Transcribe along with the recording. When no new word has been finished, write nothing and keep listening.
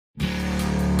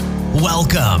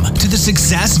Welcome to the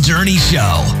Success Journey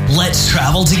Show. Let's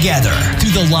travel together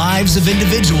through the lives of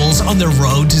individuals on the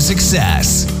road to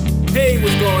success. Hey,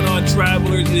 what's going on,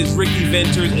 travelers? It is Ricky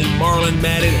Venters and Marlon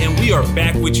Madden, and we are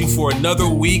back with you for another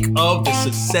week of the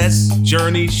Success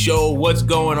Journey Show. What's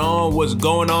going on? What's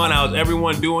going on? How's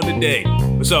everyone doing today?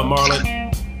 What's up, Marlon?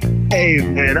 Hey,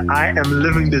 man, I am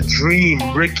living the dream,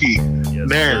 Ricky. Yes,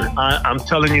 man, I'm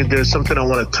telling you, there's something I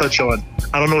want to touch on.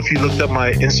 I don't know if you looked at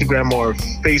my Instagram or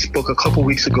Facebook a couple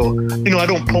weeks ago. You know, I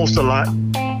don't post a lot,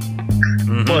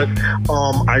 but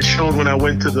I showed when I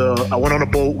went on a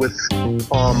boat with,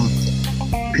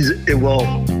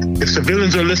 if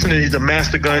civilians are listening, he's a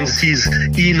master guns. He's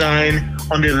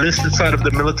E9 on the enlisted side of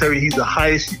the military. He's the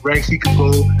highest rank he could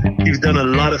go. He's done a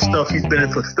lot of stuff. He's been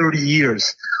in for 30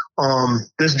 years.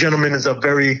 This gentleman is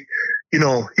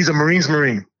he's a Marine's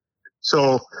Marine.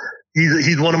 So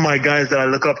he's one of my guys that I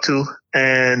look up to,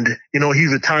 and, he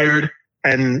retired.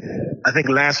 And I think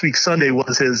last week, Sunday,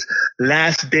 was his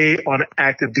last day on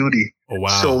active duty. Oh,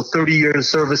 wow. So 30 years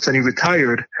service, and he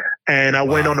retired. And I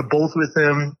went on a boat with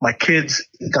him. My kids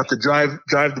got to drive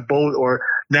the boat or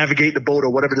navigate the boat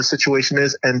or whatever the situation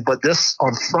is. But this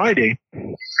on Friday,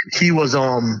 he was,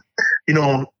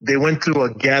 they went through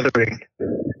a gathering,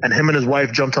 and him and his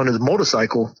wife jumped on his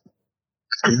motorcycle.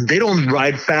 And they don't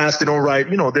ride fast. They don't ride,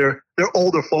 they're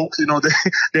older folks,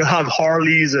 they have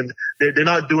Harleys, and they're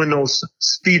not doing no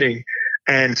speeding.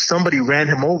 And somebody ran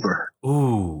him over.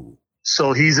 Ooh.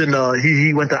 So he's in,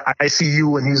 he went to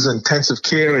ICU, and he's in intensive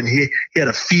care, and he had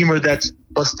a femur that's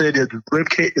busted. His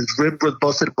rib was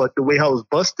busted, but the way how it was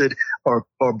busted or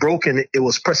broken, it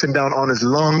was pressing down on his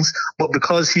lungs. But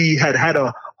because he had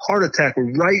a heart attack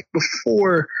right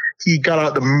before he got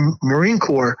out of the Marine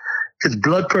Corps, his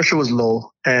blood pressure was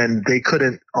low, and they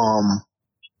couldn't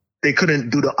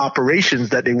do the operations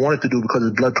that they wanted to do because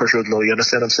his blood pressure was low. You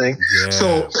understand what I'm saying? Yeah,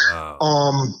 so,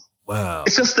 wow.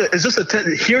 It's just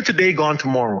here today, gone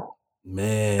tomorrow,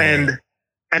 man.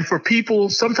 And for people,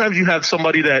 sometimes you have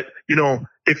somebody that,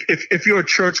 if you're a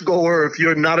church goer, if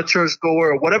you're not a church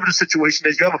goer, or whatever the situation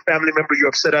is, you have a family member you're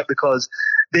upset at because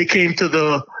they came to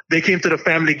the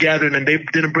family gathering and they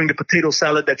didn't bring the potato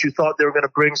salad that you thought they were going to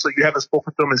bring. So you haven't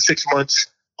spoken to them in 6 months.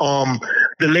 The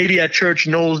lady at church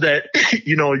knows that,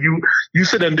 you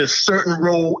sit in this certain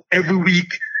row every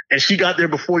week, and she got there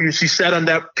before you. She sat on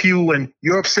that pew, and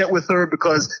you're upset with her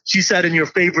because she sat in your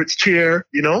favorite chair,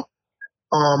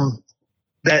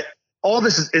 that all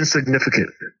this is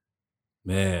insignificant.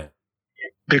 Man.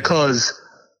 Because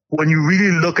when you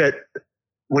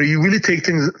really take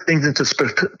things into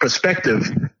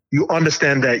perspective, you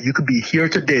understand that you could be here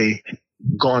today,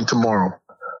 gone tomorrow.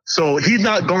 So he's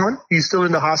not gone. He's still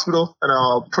in the hospital,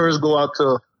 and prayers go out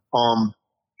to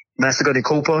Master Gunny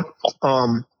Copa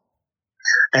and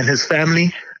his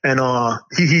family. And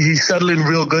he's settling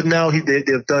real good now.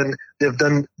 They've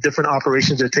done different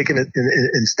operations. They're taking it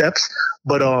in steps,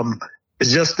 but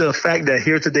it's just the fact that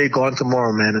here today, gone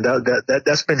tomorrow, man. And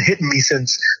that's been hitting me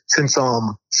since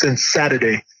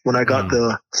Saturday when I got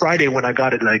Friday when I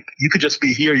got it. Like, you could just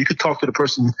be here. You could talk to the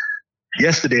person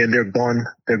yesterday, and they're gone.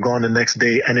 They're gone the next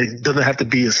day, and it doesn't have to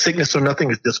be a sickness or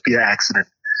nothing. It's just be an accident.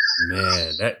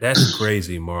 Man, that's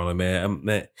crazy, Marlon,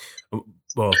 man.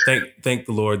 Well, thank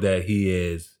the Lord that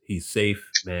he's safe,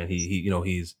 man.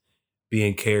 He's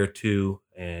being cared to,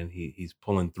 and he's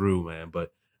pulling through, man.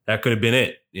 But that could have been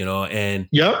it, and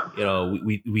yep.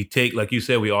 We take, like you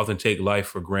said, we often take life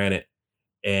for granted.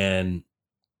 And,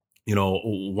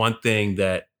 one thing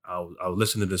that I was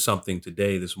listening to something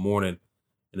this morning,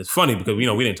 and it's funny because, we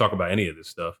didn't talk about any of this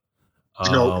stuff.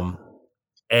 Nope.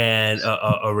 And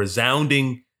a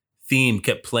resounding theme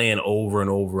kept playing over and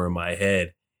over in my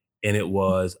head. And it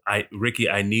was, Ricky,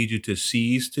 I need you to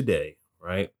seize today,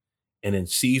 right? And in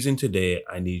seizing today,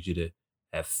 I need you to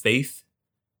have faith,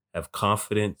 have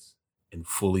confidence, and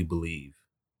fully believe,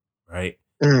 right?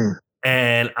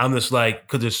 And I'm just like,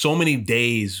 because there's so many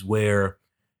days where,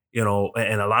 and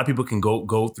a lot of people can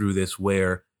go through this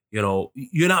where,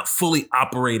 you're not fully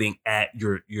operating at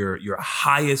your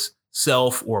highest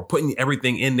self or putting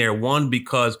everything in there.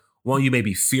 Because you may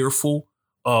be fearful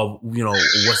of,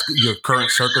 what's your current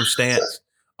circumstance.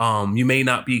 You may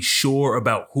not be sure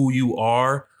about who you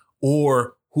are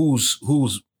or who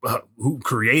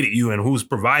created you and who's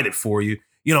provided for you,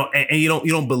 and you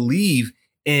don't believe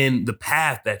in the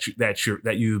path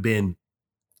that you've been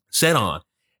set on.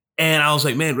 And I was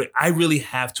like, man, I really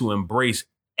have to embrace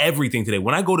everything today.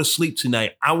 When I go to sleep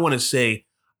tonight, I want to say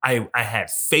I had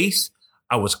faith,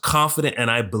 I was confident, and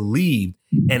I believed,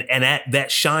 and that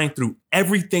shined through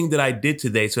everything that I did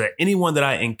today. So that anyone that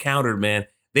I encountered, man,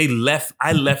 I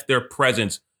left their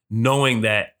presence knowing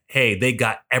that, hey, they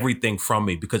got everything from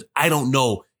me, because I don't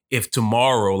know if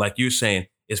tomorrow, like you're saying,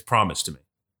 is promised to me.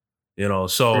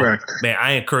 So Correct. man,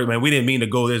 I encourage, man, we didn't mean to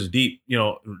go this deep,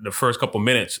 the first couple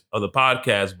minutes of the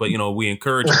podcast, but we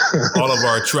encourage all of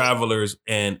our travelers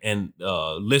and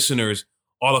listeners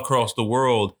all across the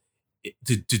world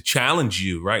to challenge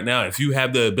you right now. If you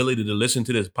have the ability to listen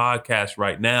to this podcast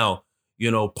right now,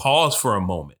 pause for a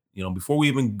moment, before we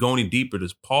even go any deeper,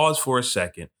 just pause for a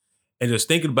second and just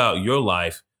thinking about your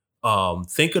life.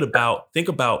 Think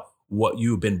about what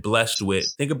you've been blessed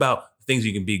with. Think about things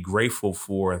you can be grateful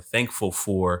for and thankful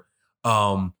for.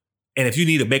 And if you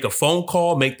need to make a phone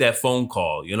call, make that phone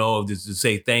call, just to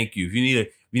say thank you. If you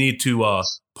need to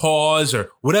pause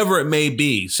or whatever it may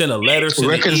be, send a letter,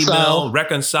 send an email,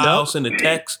 reconcile, send a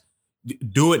text.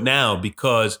 Do it now,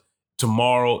 because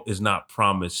tomorrow is not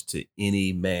promised to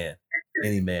any man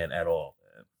at all.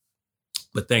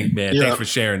 But thanks for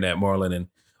sharing that, Marlon. And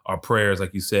our prayers,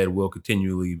 like you said, will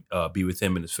continually be with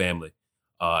him and his family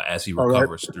as he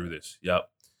recovers through this. Yep.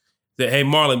 Hey,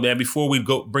 Marlon, man, before we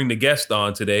go bring the guest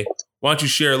on today, why don't you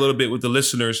share a little bit with the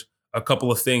listeners, a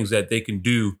couple of things that they can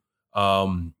do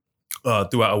throughout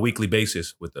a weekly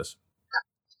basis with us?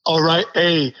 All right.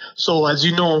 Hey, so as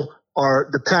you know,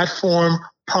 the platform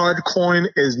Podcoin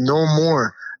is no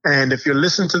more. And if you're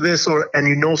listening to this and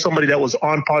you know somebody that was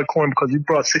on Podcoin, because we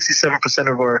brought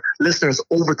 67% of our listeners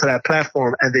over to that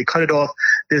platform and they cut it off,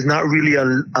 there's not really a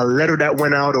letter that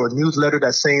went out or a newsletter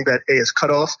that's saying that, hey, it's cut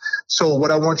off. So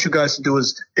what I want you guys to do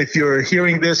is, if you're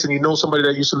hearing this and you know somebody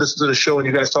that used to listen to the show and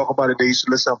you guys talk about it, they used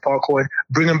to listen on Podcoin,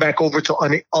 bring them back over to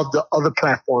any of the other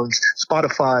platforms,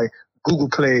 Spotify, Google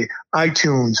Play,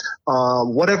 iTunes,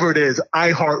 whatever it is,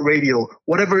 iHeartRadio,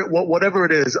 whatever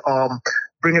it is,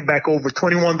 bring it back over.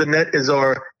 21 The Net is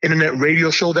our internet radio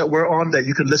show that we're on, that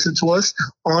you can listen to us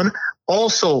on.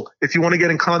 Also, if you want to get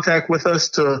in contact with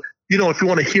us if you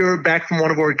want to hear back from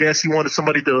one of our guests, you wanted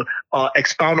somebody to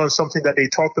expound on something that they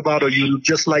talked about, or you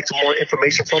just like some more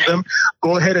information from them,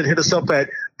 go ahead and hit us up at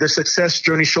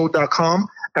thesuccessjourneyshow.com.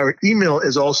 Our email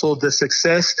is also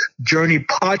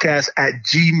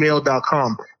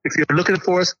thesuccessjourneypodcast@gmail.com. If you're looking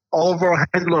for us, all of our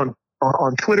handle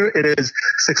on Twitter, it is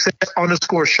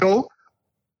success_show.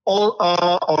 All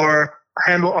our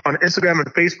handle on Instagram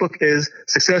and Facebook is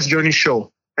Success Journey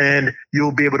Show, and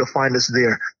you'll be able to find us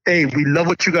there. Hey, we love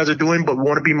what you guys are doing, but we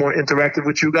want to be more interactive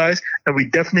with you guys, and we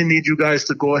definitely need you guys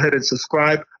to go ahead and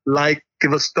subscribe,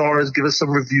 give us stars, give us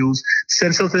some reviews,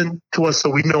 send something to us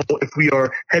so we know if we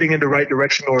are heading in the right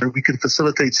direction, or we can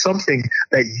facilitate something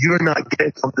that you're not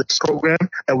getting from this program,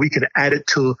 that we can add it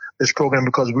to this program,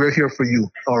 because we're here for you.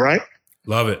 All right?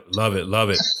 Love it.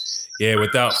 Yeah,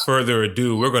 without further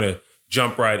ado, we're going to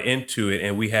jump right into it.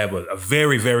 And we have a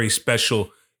very, very special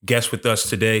guest with us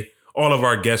today. All of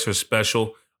our guests are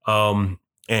special. And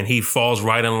he falls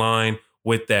right in line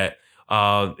with that.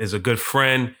 Is a good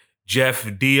friend, Jeff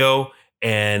Deyo.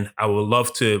 And I would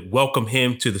love to welcome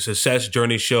him to the Success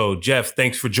Journey Show. Jeff,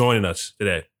 thanks for joining us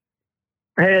today.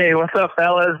 Hey, what's up,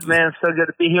 fellas? Man, so good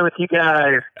to be here with you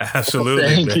guys.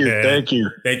 Absolutely. Thank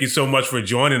you. Thank you so much for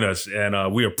joining us.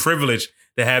 And we are privileged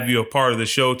to have you a part of the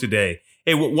show today.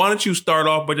 Hey, why don't you start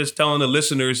off by just telling the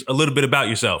listeners a little bit about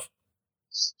yourself?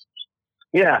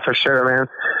 Yeah, for sure, man.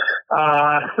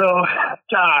 So,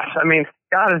 gosh, I mean,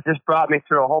 God has just brought me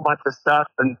through a whole bunch of stuff.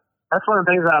 And that's one of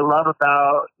the things that I love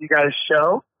about you guys'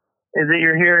 show, is that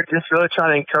you're here just really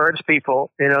trying to encourage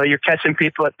people. You're catching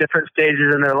people at different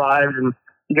stages in their lives, and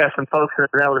you got some folks that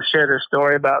have been able to share their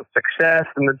story about success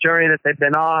and the journey that they've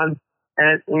been on,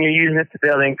 and you're using it to be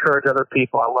able to encourage other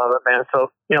people. I love it, man.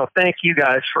 So, thank you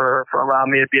guys for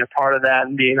allowing me to be a part of that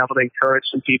and being able to encourage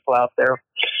some people out there.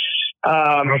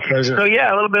 My pleasure. So,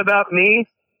 yeah, a little bit about me.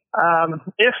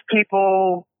 If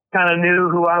people kind of knew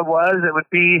who I was, it would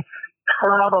be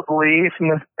probably from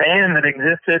this band that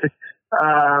existed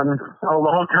a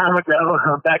long time ago.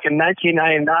 Back in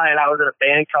 1999, I was in a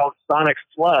band called Sonic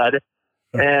Flood.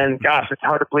 And gosh, it's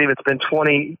hard to believe it's been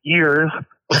 20 years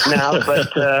now,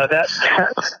 but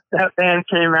that band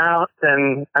came out,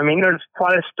 and I mean, there's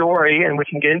quite a story, and we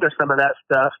can get into some of that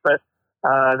stuff, but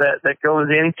that goes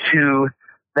into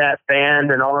that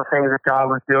band and all the things that God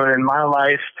was doing in my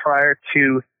life prior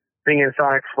to being in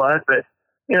Sonic Flood. But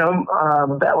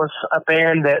that was a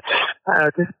band that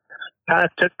just kind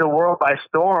of took the world by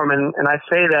storm, and I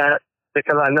say that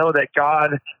because I know that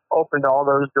God opened all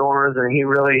those doors, and He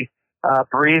really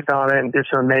breathed on it and did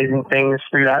some amazing things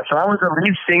through that. So I was the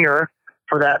lead singer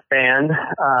for that band,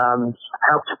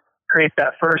 helped create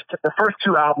the first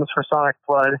two albums for Sonic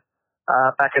Flood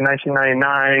back in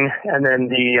 1999, and then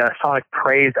the Sonic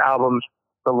Praise album,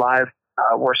 the live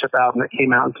worship album that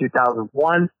came out in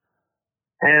 2001.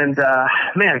 And,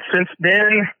 man, since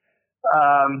then,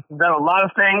 done a lot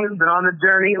of things, been on the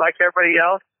journey like everybody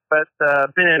else, but,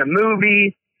 been in a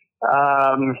movie.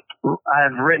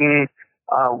 I've written,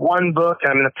 one book.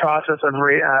 I'm in the process of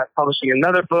publishing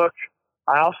another book.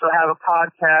 I also have a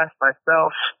podcast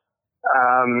myself.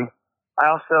 I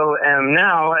also am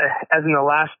now, as in the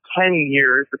last 10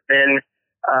 years, been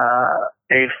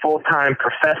a full-time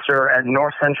professor at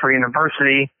North Central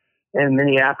University in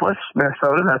Minneapolis,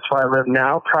 Minnesota. That's where I live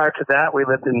now. Prior to that, we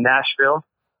lived in Nashville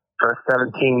for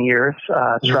 17 years,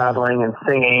 traveling and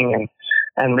singing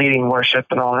and leading worship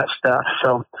and all that stuff.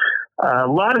 So a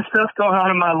lot of stuff going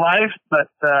on in my life, but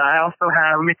I also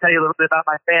have, let me tell you a little bit about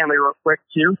my family real quick,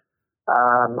 too.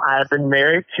 I have been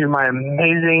married to my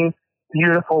amazing,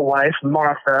 beautiful wife,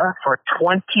 Martha, for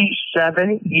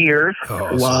 27 years.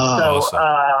 Oh, Wow. So,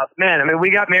 man, I mean, we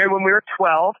got married when we were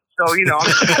 12. So, you know,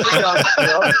 I'm super young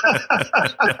still.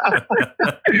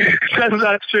 That's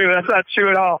not true. That's not true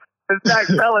at all. In fact,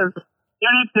 fellas, you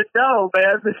need to know,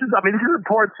 man, this is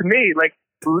important to me. Like,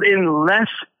 in less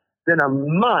than a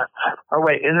month, or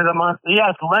wait, is it a month? Yeah,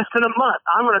 it's less than a month.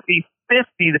 I'm going to be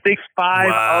 50, the big 5-0.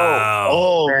 Wow.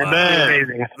 Oh, man.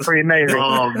 man. It's pretty amazing.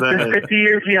 Oh, man. Just 50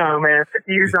 years young, man.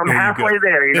 50 years, I'm halfway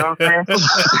there, you know what I'm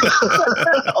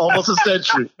saying? Almost a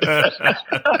century.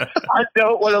 I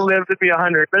don't want to live to be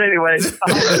 100. But anyway,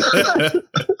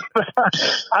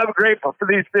 I'm grateful for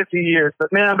these 50 years.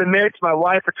 But, man, I've been married to my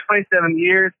wife for 27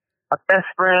 years, my best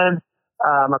friend,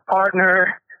 my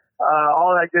partner,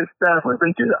 all that good stuff. We've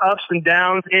been through the ups and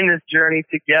downs in this journey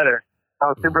together.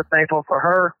 I'm super thankful for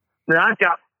her. Then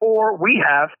we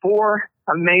have four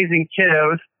amazing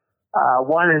kiddos.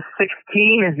 One is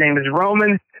 16. His name is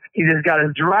Roman. He just got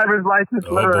his driver's license.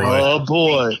 Literally. Oh,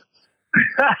 boy.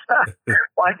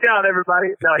 Watch out, everybody.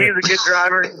 No, he's a good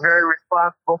driver. He's very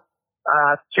responsible.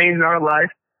 Changing our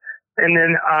life. And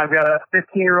then I've got a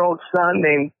 15-year-old son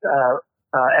named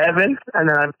Evan. And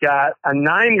then I've got a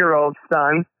 9-year-old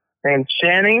son named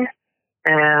Channing.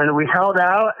 And we held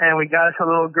out and we got us a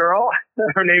little girl.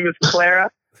 Her name is Clara.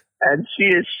 And she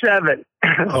is 7.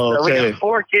 So we have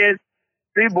 4 kids,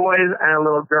 3 boys, and a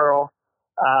little girl.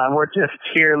 We're just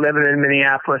here living in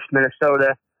Minneapolis,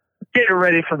 Minnesota, getting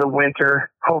ready for the winter.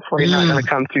 Hopefully not going to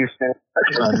come too soon.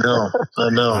 I know.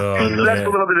 Oh, That's a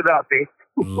little bit about me.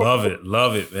 Love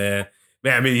it, man.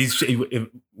 Man, I mean,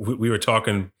 we were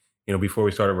talking, you know, before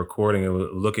we started recording and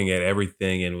we're looking at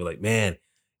everything, and we're like, man,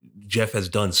 Jeff has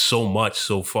done so much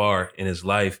so far in his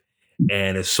life,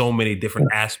 and there's so many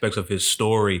different aspects of his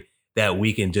story that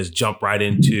we can just jump right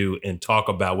into and talk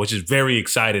about, which is very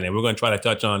exciting. And we're going to try to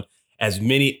touch on as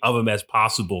many of them as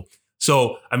possible.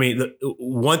 So, I mean, the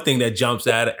one thing that jumps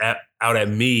out at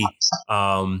me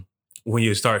when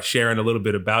you start sharing a little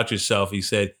bit about yourself, you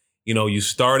said, you know, you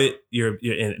started you're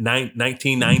in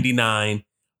 1999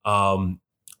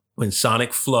 when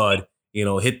Sonic Flood, you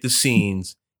know, hit the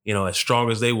scenes, you know, as strong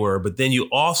as they were. But then you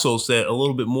also said a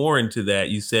little bit more into that.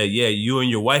 You said, yeah, you and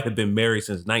your wife have been married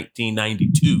since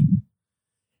 1992.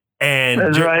 And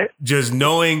That's right. Just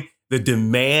knowing the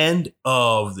demand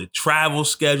of the travel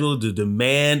schedule, the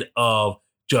demand of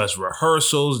just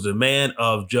rehearsals, the demand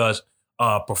of just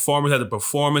performance after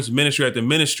performance, ministry after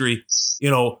ministry, you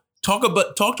know, talk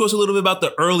to us a little bit about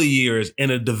the early years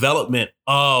and the development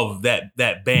of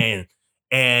that band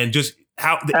and just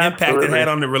how the impact it had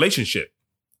on the relationship.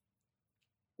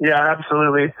 Yeah,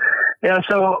 absolutely. Yeah,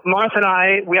 so Martha and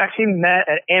I, we actually met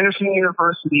at Anderson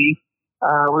University. We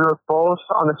were both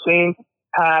on the same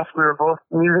path. We were both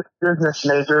music business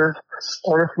majors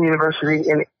at Anderson University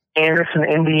in Anderson,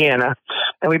 Indiana.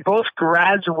 And we both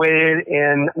graduated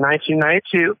in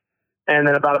 1992. And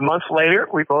then about a month later,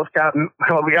 we got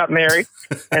married.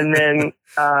 And then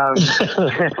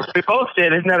we both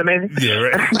did. Isn't that amazing? Yeah,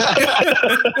 right.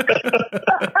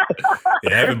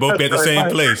 Yeah, having both be at the same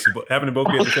place. Having to both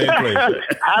be at the same place.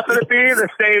 Happen to be the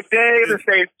same day, the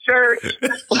same church.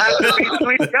 Happen to be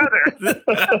to each other.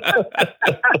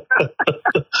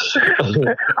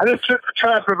 I just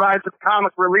try to provide some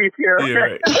comic relief here. Okay? Yeah,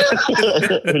 right.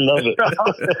 I love it.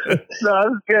 So that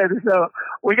was good. So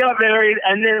we got married,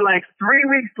 and then like 3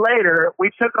 weeks later,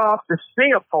 we took off to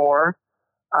Singapore.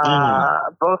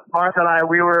 Both Martha and I,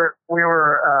 we were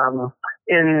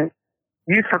in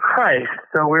Youth for Christ.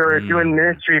 So we were doing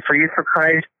ministry for Youth for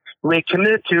Christ. We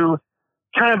committed to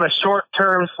kind of a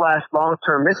short-term /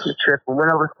 long-term mission trip. We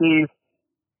went overseas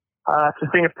to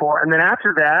Singapore. And then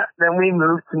after that, then we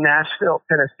moved to Nashville,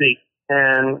 Tennessee.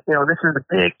 And, you know, this is a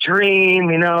big dream,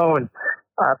 you know, and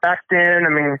back then, I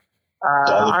mean,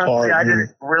 honestly, I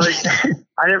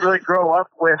didn't really grow up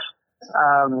with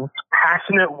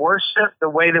passionate worship, the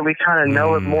way that we kind of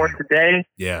know it more today.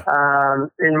 Yeah.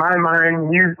 In my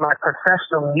mind, my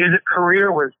professional music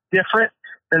career was different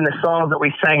than the songs that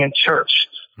we sang in church.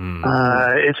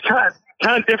 It's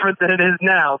kind of different than it is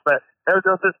now, but there was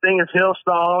no such thing as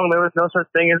Hillsong. There was no such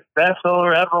thing as Bethel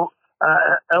or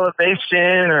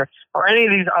Elevation or any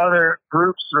of these other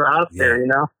groups that are out there, you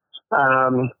know?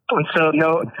 And so,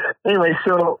 anyway,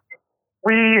 so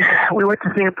we went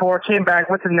to Singapore, came back,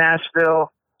 went to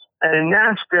Nashville, and in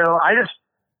Nashville, I just,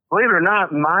 believe it or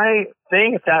not, my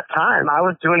thing at that time, I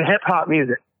was doing hip hop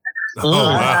music. Oh,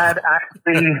 wow. I had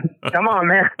actually, come on,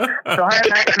 man. So I had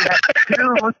actually got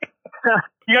two.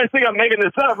 You guys think I'm making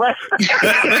this up, right? It's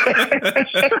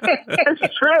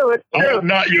true. It's true. Oh,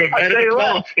 not you, man.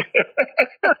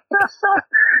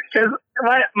 Because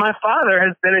my father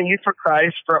has been in Youth for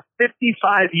Christ for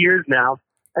 55 years now.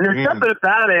 And there's something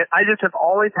about it. I just have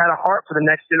always had a heart for the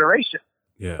next generation.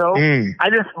 Yeah. So I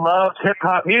just loved hip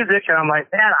hop music. And I'm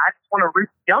like, man, I just want to reach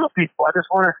young people. I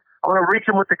want to reach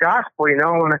them with the gospel, you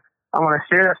know, I want to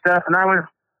share that stuff. And I was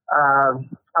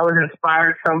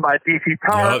inspired some by DC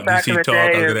Talk back in the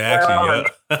day.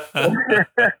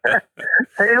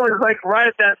 It was like right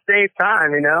at that same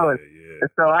time, you know. And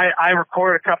so I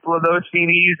recorded a couple of those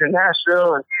CDs in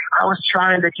Nashville, and I was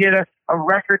trying to get a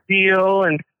record deal.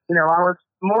 And, you know, I was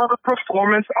more of a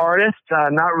performance artist,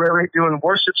 not really doing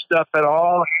worship stuff at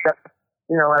all, except,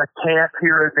 you know, at a camp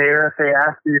here or there if they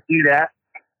asked me to do that.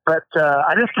 But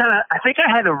I think I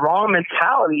had the wrong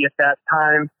mentality at that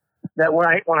time. That when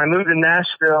I moved to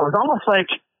Nashville, it was almost like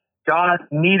God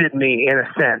needed me in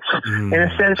a sense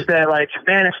that, like,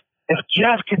 man, if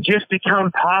Jeff could just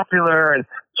become popular and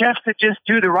Jeff could just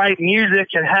do the right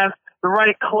music and have the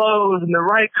right clothes and the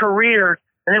right career,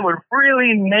 and it would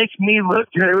really make me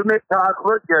look good. It would make God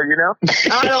look good, you know?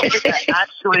 I don't think I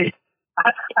actually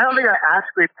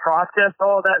processed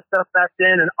all that stuff back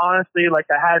then. And honestly, like,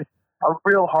 I had a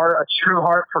real heart, a true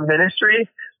heart for ministry.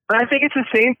 But I think it's the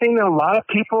same thing that a lot of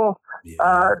people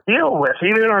deal with,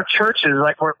 even in our churches.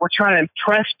 Like, we're trying to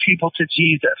impress people to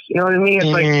Jesus. You know what I mean? It's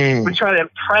like we try to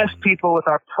impress people with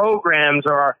our programs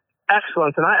or our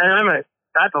excellence. And I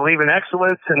believe in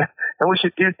excellence and we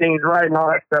should do things right and all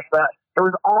that stuff. But it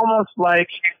was almost like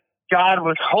God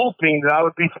was hoping that I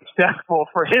would be successful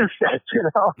for His sake, you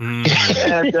know. And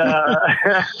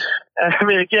I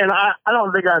mean, again, I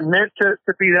don't think I meant to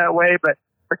be that way, but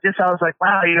just I was like,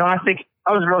 wow, you know, I think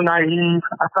I was real naive.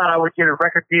 I thought I would get a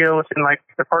record deal within like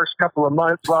the first couple of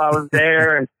months while I was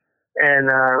there, and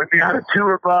we'd be on a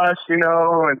tour bus, you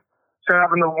know, and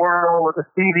traveling the world with a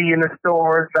CD in the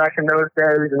stores back in those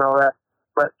days and all that.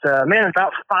 But man,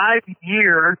 about 5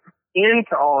 years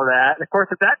into all of that, and of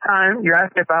course at that time you're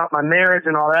asking about my marriage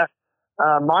and all that.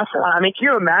 Martha, I mean, can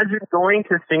you imagine going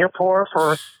to Singapore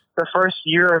for the first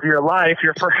year of your life,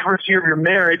 your first year of your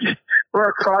marriage? We're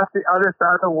across the other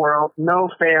side of the world, no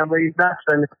family,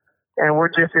 nothing, and we're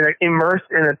just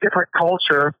immersed in a different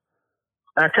culture.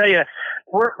 And I tell you,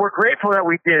 we're grateful that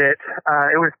we did it.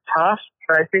 It was tough,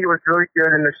 but I think it was really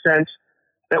good in the sense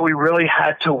that we really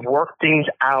had to work things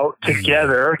out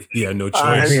together. Yeah, no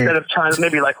choice. Instead of trying to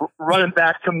maybe like running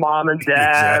back to mom and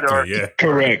dad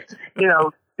correct. You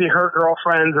know, be her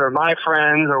girlfriends or my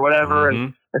friends or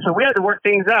whatever. And so we had to work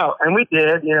things out, and we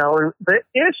did, you know, but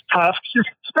it's tough,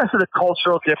 especially the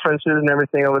cultural differences and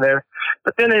everything over there.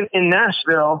 But then in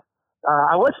Nashville,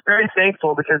 I was very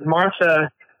thankful because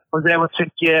Martha was able to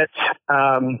get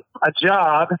a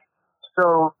job.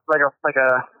 So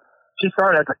she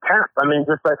started as a temp. I mean,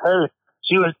 just like, hey,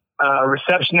 she was a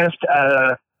receptionist at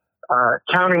a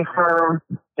accounting firm,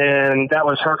 and that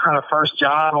was her kind of first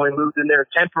job. We moved in there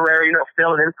temporary, you know,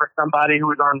 filling in for somebody who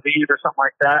was on leave or something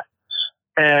like that.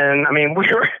 And I mean,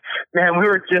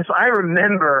 I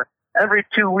remember every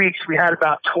 2 weeks we had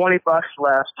about $20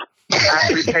 left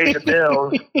after we paid the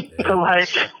bills. So like,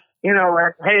 you know,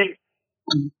 like, hey,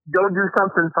 go do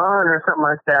something fun or something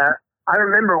like that. I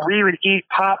remember we would eat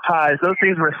pot pies. Those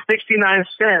things were 69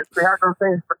 cents. We had those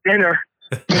things for dinner.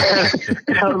 I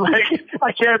was like,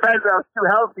 I can't imagine I was too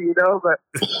healthy, you know, but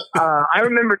I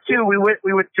remember too, we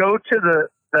would go to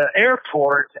the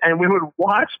airport and we would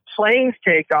watch planes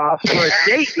take off for a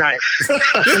date night.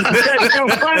 That's so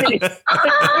funny. You know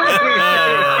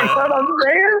what I'm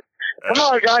saying? Come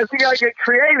on, guys, we gotta get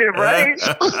creative, right?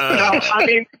 I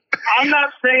mean, I'm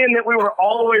not saying that we were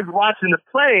always watching the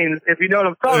planes, if you know what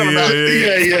I'm talking about.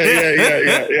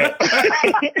 Yeah.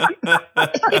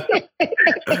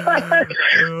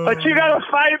 But you gotta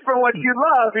fight for what you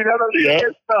love, you know what I'm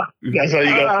saying? So, that's how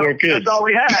you got 4 kids. That's all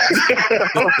we had.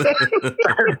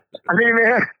 I mean,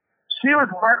 man, she was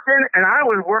working and I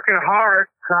was working hard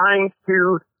trying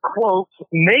to quote,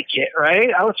 make it,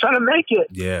 right? I was trying to make it.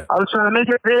 Yeah. I was trying to make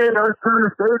it big. I was trying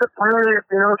to save the planet,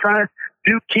 trying to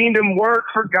do kingdom work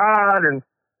for God. And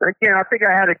again, I think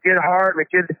I had a good heart and a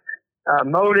good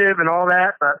motive and all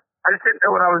that, but I just didn't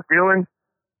know what I was doing.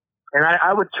 And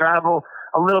I would travel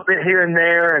a little bit here and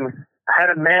there, and I had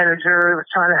a manager who was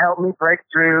trying to help me break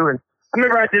through. And I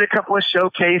remember I did a couple of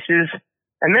showcases.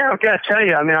 And man, I've got to tell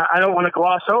you, I mean, I don't want to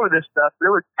gloss over this stuff, but it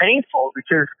was painful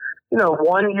because,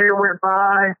 1 year went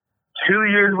by, 2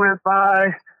 years went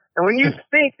by. And when you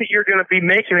think that you're going to be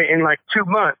making it in like 2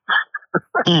 months,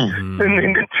 and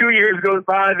then 2 years goes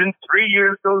by, then 3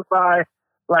 years goes by,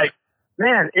 like,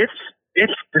 man, it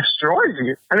destroys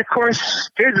you. And of course,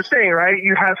 here's the thing, right?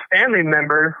 You have family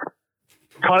members,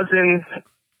 cousins,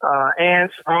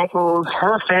 aunts, uncles,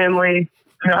 her family.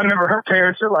 I remember her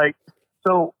parents are like,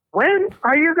 so when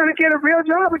are you going to get a real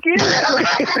job again?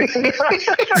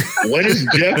 When is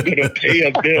Jeff going to pay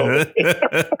a bill?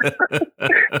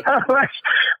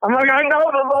 I'm like, I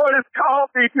know the Lord has called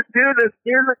me to do this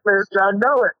music ministry. I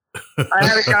know it. I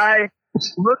had a guy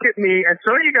look at me, and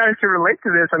some of you guys can relate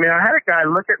to this. I mean, I had a guy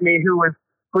look at me who was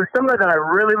somebody that I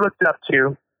really looked up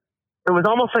to. It was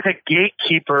almost like a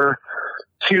gatekeeper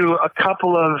to a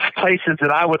couple of places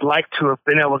that I would like to have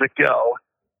been able to go.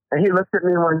 And he looked at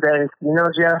me one day and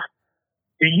said, Jeff,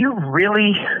 do you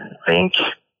really think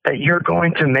that you're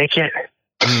going to make it?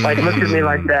 Like, looked at me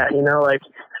like that, and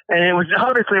it was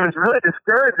really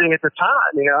discouraging at the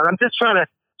time, and I'm just trying to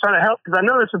help, because I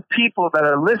know there's some people that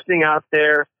are listening out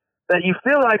there that you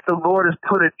feel like the Lord has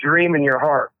put a dream in your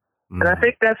heart. And I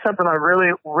think that's something I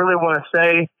really, really want to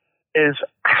say is,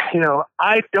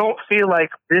 I don't feel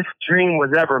like this dream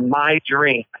was ever my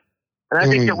dream. And I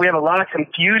think that we have a lot of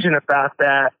confusion about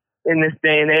that in this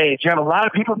day and age. You have a lot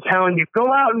of people telling you,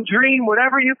 go out and dream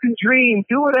whatever you can dream,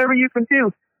 do whatever you can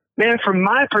do. Man, from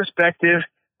my perspective,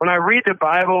 when I read the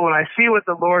Bible, when I see what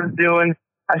the Lord is doing,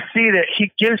 I see that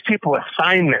he gives people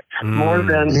assignments more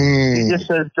than he just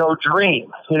says, go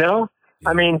dream,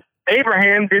 I mean,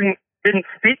 Abraham didn't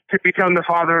speak to become the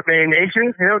father of many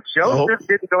nations. Joseph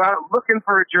didn't go out looking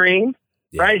for a dream,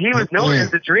 right? He was known as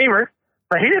the dreamer.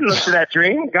 But he didn't look for that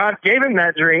dream. God gave him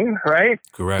that dream, right?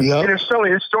 Correct. Yep. And there's so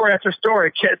many, story after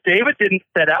story. David didn't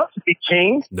set out to be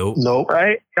king. Nope.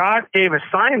 Right? God gave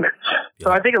assignments. Yep.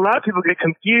 So I think a lot of people get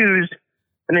confused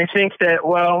and they think that,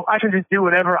 well, I can just do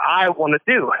whatever I want to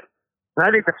do. And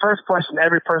I think the first question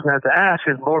every person has to ask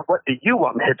is, Lord, what do you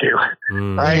want me to do?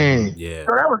 Right? Yeah.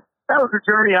 So that was the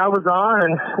journey I was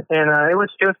on, and it was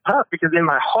tough because in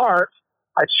my heart,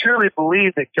 I truly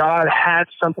believed that God had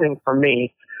something for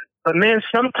me. But man,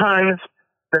 sometimes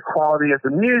the quality of the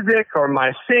music or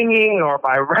my singing or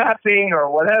my rapping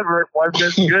or whatever, it wasn't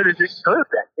as good as it could have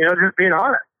been, just being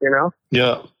honest,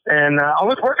 Yeah. And I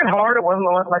was working hard. It wasn't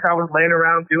like I was laying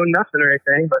around doing nothing or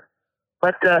anything,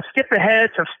 but skip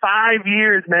ahead to 5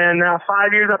 years, man. Now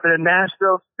 5 years up in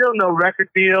Nashville, still no record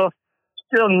deal,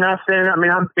 still nothing. I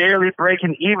mean, I'm barely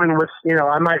breaking even with,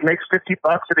 I might make $50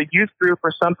 at a youth group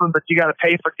or something, but you got to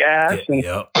pay for gas and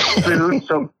food.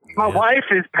 So my wife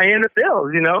is paying the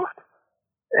bills,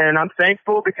 and I'm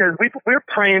thankful because we were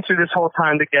praying through this whole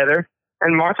time together,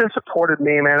 and Martha supported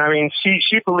me, man. I mean, she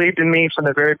believed in me from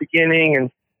the very beginning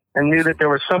and knew that there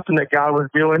was something that God was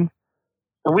doing.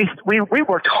 And we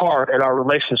worked hard at our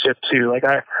relationship too. Like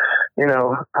it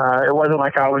wasn't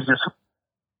like I was just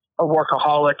a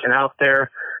workaholic and out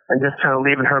there and just kind of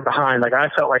leaving her behind. Like I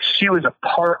felt like she was a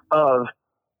part of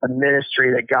a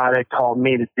ministry that God had called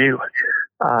me to do.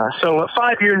 So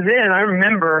 5 years in, I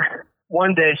remember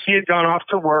one day she had gone off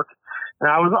to work and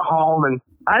I was at home, and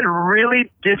I'd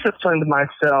really disciplined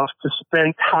myself to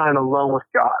spend time alone with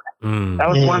God. That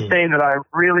was one thing that I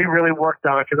really, really worked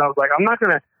on, because I was like, I'm not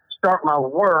going to start my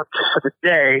work for the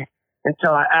day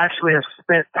until I actually have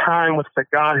spent time with the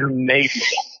God who made me.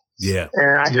 Yeah.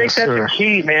 And I think that's the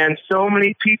key, man. So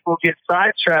many people get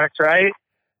sidetracked, right?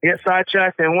 They get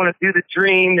sidetracked. They want to do the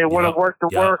dream. They want to work the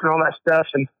work and all that stuff.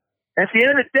 And at the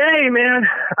end of the day, man,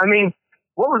 I mean,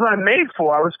 what was I made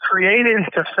for? I was created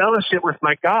to fellowship with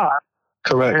my God.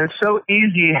 Correct. And it's so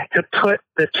easy to put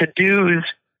the to-dos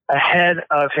ahead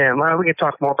of him. Well, we can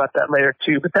talk more about that later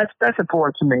too, but that's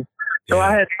important to me. So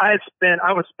I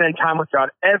would spend time with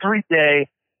God every day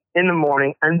in the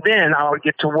morning, and then I would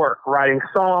get to work writing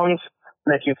songs,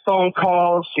 making phone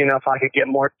calls, if I could get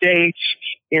more dates,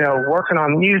 working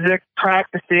on music,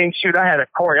 practicing. Shoot, I had a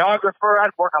choreographer.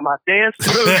 I'd work on my dance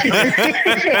moves,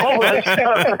 all that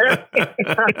stuff.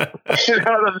 You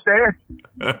know what I'm saying?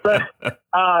 But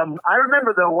I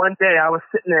remember, though, one day I was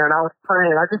sitting there and I was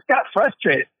praying. I just got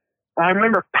frustrated. I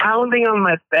remember pounding on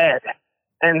my bed,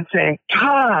 and saying,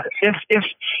 God, if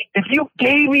you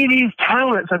gave me these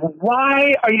talents, like,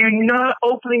 why are you not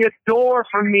opening a door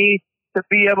for me to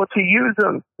be able to use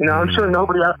them? You know, I'm sure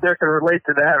nobody out there can relate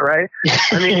to that, right?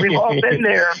 I mean, we've all been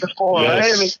there before, Yes.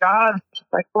 right? I mean, God,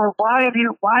 like, well, why have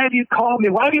you called me?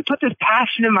 Why have you put this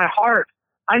passion in my heart?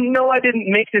 I know I didn't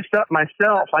make this up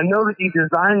myself. I know that you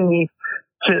designed me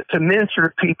to minister to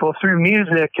people through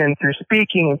music and through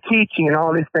speaking and teaching and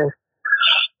all these things.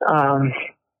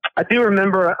 I do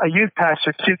remember a youth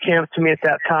pastor two camps to me at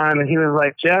that time, and he was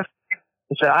like, Jeff,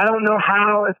 he said, I don't know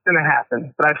how it's going to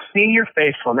happen, but I've seen your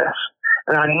faithfulness,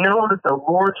 and I know that the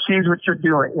Lord sees what you're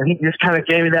doing. And he just kind of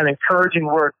gave me that encouraging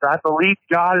word. So I believe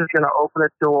God is going to open a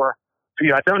door for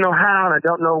you. I don't know how, and I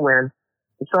don't know when.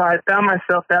 And so I found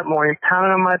myself that morning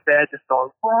pounding on my bed, just going,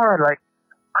 Lord, like,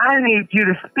 I need you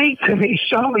to speak to me,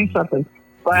 show me something.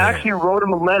 So I actually wrote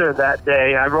him a letter that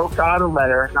day. I wrote God a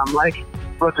letter, and I'm like,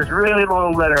 wrote this really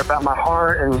long letter about my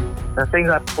heart and the things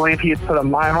I believe he had put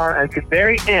on my heart. And at the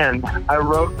very end, I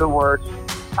wrote the words,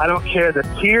 I don't care the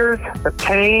tears, the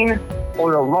pain,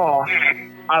 or the loss.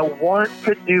 I want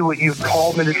to do what you've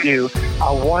called me to do.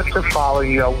 I want to follow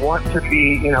you. I want to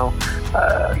be,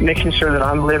 making sure that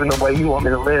I'm living the way you want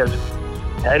me to live.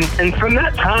 And from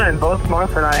that time, both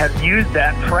Martha and I have used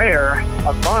that prayer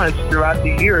a bunch throughout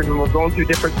the years when we're going through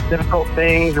different difficult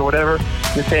things or whatever.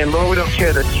 We're saying, Lord, we don't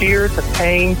care the tears, the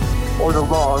pain, or the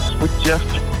loss. We just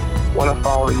want to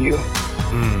follow you.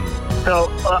 So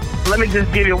let me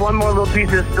just give you one more little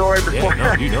piece of the story before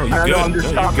I'm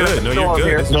just talking about the storm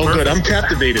here. No, good. I'm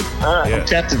captivated. All right. I'm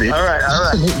captivated. All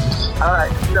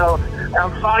right. So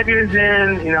I'm 5 years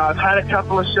in. I've had a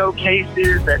couple of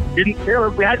showcases that didn't.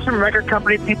 We had some record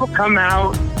company people come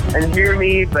out and hear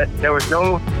me, but there was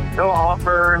no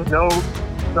offer, no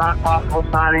not possible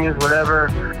signings, whatever.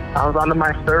 I was on to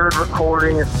my third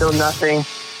recording and still nothing.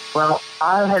 Well,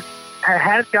 I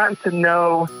had gotten to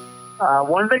know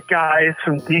one of the guys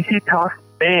from DC Talk's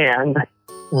band.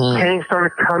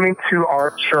 Started coming to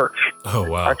our church. Oh,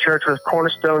 wow. Our church was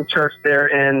Cornerstone Church there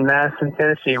in Madison,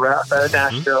 Tennessee, right outside of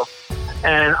Nashville.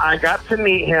 And I got to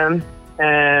meet him,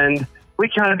 and we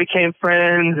kind of became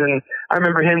friends. And I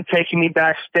remember him taking me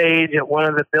backstage at one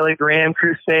of the Billy Graham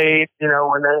crusades,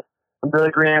 when Billy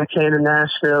Graham came to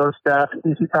Nashville and stuff, and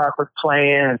DC Talk was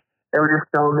playing. They were just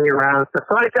showing me around. So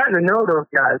I got to know those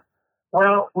guys.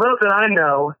 Well, little did I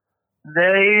know,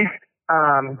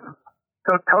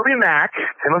 so Toby Mac,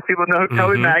 and most people know who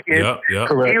Toby Mac is. Yep.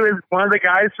 He was one of the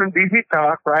guys from DC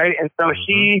Talk, right? And so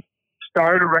he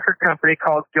started a record company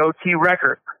called Goatee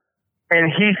Records.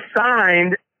 And he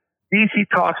signed DC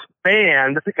Talk's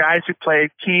band, the guys who played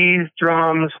keys,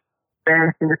 drums,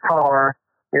 bass, and guitar,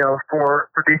 for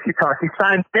DC Talk. He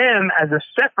signed them as a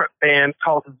separate band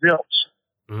called Zilch.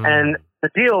 And the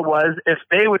deal was, if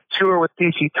they would tour with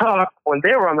DC Talk when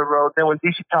they were on the road, then when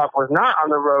DC Talk was not on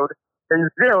the road, then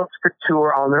Zilch could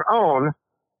tour on their own,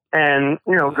 and,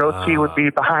 Goatee would be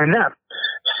behind them.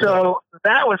 So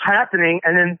that was happening,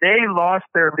 and then they lost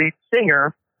their lead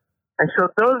singer, and so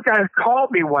those guys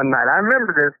called me one night. I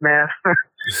remember this, man.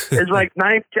 It's like,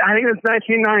 I think it was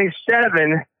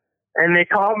 1997, and they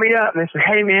called me up, and they said,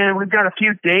 hey, man, we've got a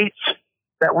few dates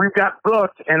that we've got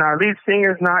booked, and our lead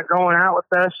singer's not going out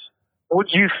with us. Would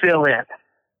you fill in?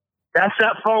 That's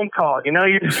that phone call. You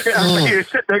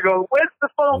sit there going, when's the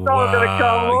phone call going to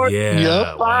come, Lord?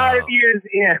 Yeah, 5 years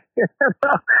in.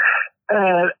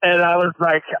 and I was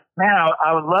like, man,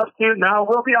 I would love to. Now, I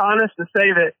will be honest and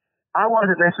say that I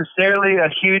wasn't necessarily a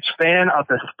huge fan of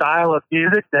the style of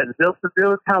music that Zilch would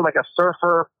do. It's kind of like a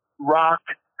surfer rock,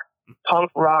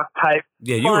 punk rock type.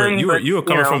 Yeah, you were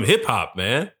coming from hip hop,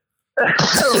 man.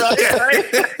 right.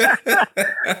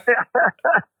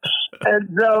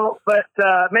 And so, but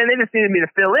man, they just needed me to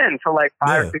fill in for like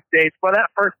 5 or 6 days. Well, that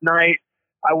first night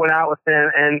I went out with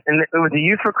them, and it was a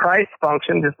Youth for Christ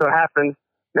function. Just so happened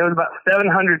there was about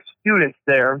 700 students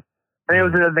there, and it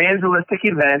was an evangelistic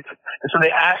event. And so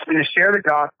they asked me to share the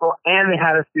gospel, and they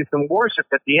had us do some worship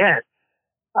at the end.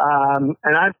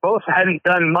 And I both hadn't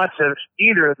done much of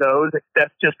either of those,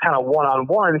 except just kind of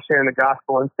one-on-one sharing the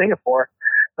gospel in Singapore.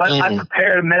 But I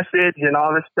prepared a message and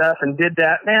all this stuff and did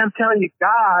that. Man, I'm telling you,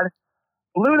 God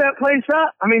blew that place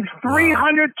up. I mean,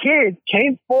 300 kids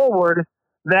came forward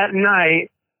that night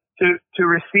to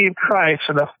receive Christ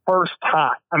for the first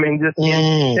time. I mean, just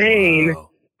insane. Wow.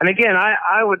 And again,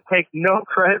 I would take no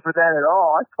credit for that at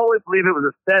all. I totally believe it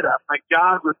was a setup. Like,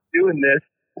 God was doing this.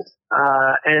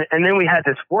 And then we had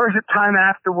this worship time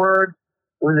afterward.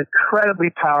 It was incredibly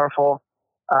powerful.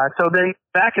 So then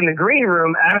back in the green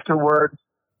room afterwards,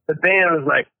 the band was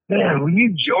like, man, will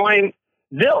you join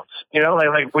zilch,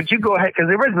 like, would you go ahead? Because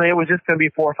originally it was just going to be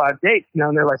 4 or 5 dates,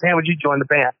 and they're like, hey, would you join the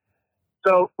band?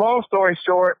 So long story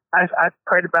short, I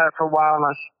prayed about it for a while, and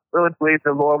I really believed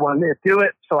the Lord wanted me to do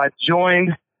it. So I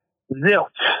joined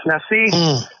Zilch. Now, see,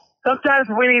 sometimes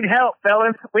we need help,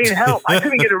 fellas. We need help. I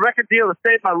couldn't get a record deal to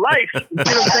save my life. You know what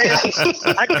I'm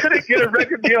saying? I couldn't get a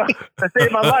record deal to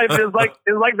save my life. It was like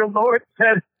the Lord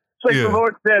said. The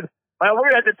Lord said, well,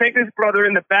 we're going to have to take this brother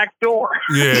in the back door.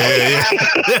 Yeah.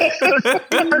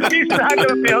 He's not going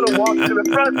to be able to walk to the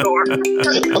front door.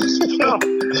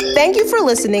 Thank you for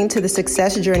listening to the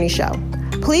Success Journey Show.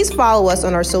 Please follow us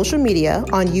on our social media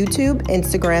on YouTube,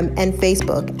 Instagram, and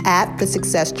Facebook at The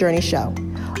Success Journey Show.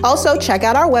 Also, check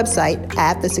out our website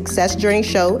at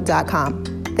thesuccessjourneyshow.com.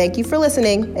 Thank you for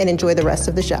listening and enjoy the rest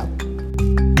of the show.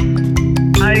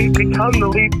 I become the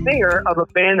lead singer of a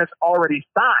band that's already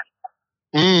signed.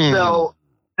 So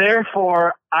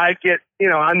therefore I get,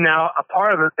 I'm now a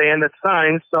part of a band that's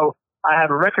signed. So I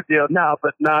have a record deal now,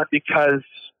 but not because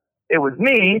it was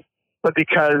me, but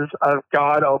because of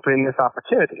God opening this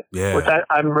opportunity, which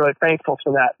I'm really thankful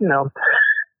for that,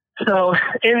 So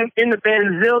in the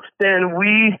band Zilch, then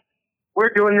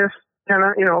we're doing this kind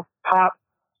of, pop,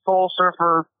 soul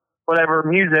surfer, whatever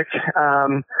music.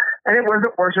 And it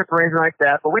wasn't worship or anything like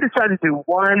that, but we decided to do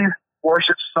one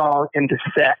worship song in the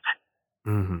set.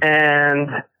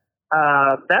 And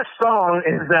that song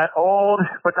is that old,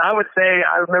 but I would say,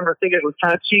 I remember thinking it was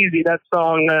kind of cheesy, that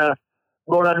song,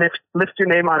 Lord, I lift your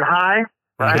name on high.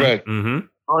 Right? Correct.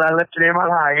 Lord, I lift your name on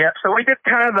high. Yeah. So we did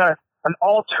kind of an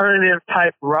alternative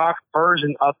type rock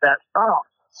version of that song.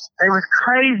 And it was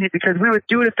crazy because we would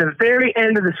do it at the very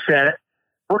end of the set.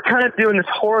 We're kind of doing this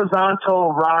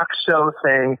horizontal rock show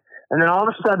thing. And then all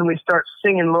of a sudden we start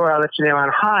singing Lord, I Lift Your Name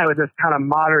on High with this kind of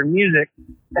modern music.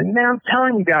 And man, I'm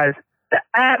telling you guys, the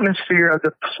atmosphere of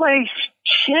the place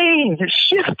changed. It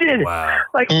shifted. Wow.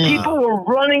 Like people were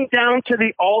running down to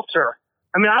the altar.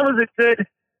 I mean, I was a good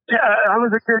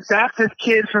Baptist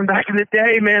kid from back in the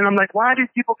day, man. I'm like, why do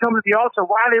people come to the altar?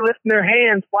 Why are they lifting their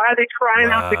hands? Why are they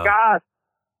crying out to God?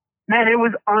 Man, it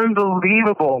was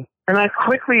unbelievable. And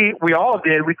we all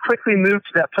did. We quickly moved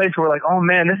to that place where we're like, oh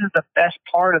man, this is the best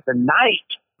part of the night.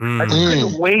 Like, we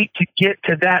couldn't wait to get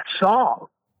to that song.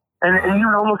 And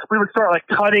we would start like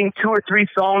cutting 2 or 3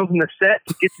 songs in the set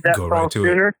to get to that song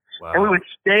sooner. Wow. And we would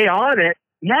stay on it.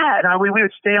 Yeah. And we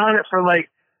would stay on it for like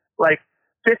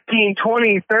 15,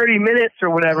 20, 30 minutes or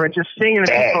whatever, and just singing, and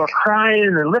people are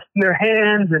crying and lifting their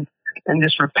hands and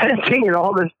just repenting and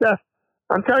all this stuff.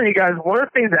 I'm telling you guys, one of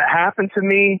the things that happened to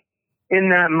me in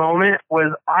that moment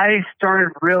was I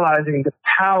started realizing the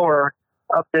power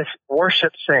of this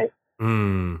worship thing.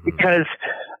 Because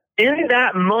in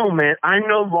that moment, I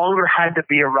no longer had to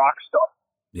be a rock star.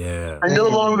 Yeah. I no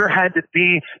longer had to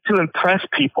impress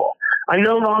people. I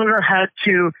no longer had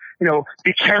to,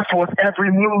 be careful with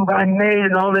every move I made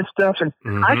and all this stuff. And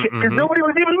because nobody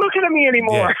was even looking at me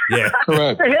anymore. Yeah.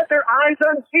 Correct. They had their eyes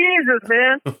on Jesus,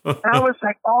 man. And I was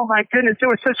like, oh my goodness, there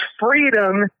was such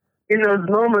freedom in those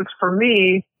moments for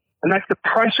me. And like the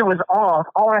pressure was off.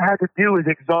 All I had to do was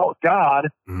exalt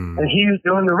God, and He was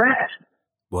doing the rest.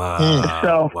 Wow.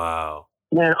 So, wow.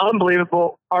 Man,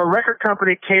 unbelievable. Our record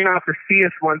company came out to see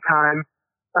us one time.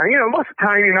 Most of the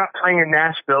time you're not playing in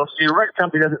Nashville, so your record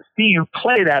company doesn't see you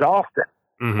play that often.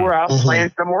 We're out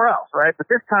playing somewhere else, right? But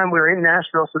this time we were in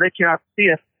Nashville, so they came out to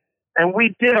see us. And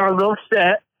we did our little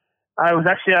set. I was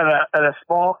actually at a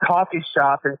small coffee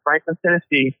shop in Franklin,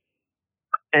 Tennessee.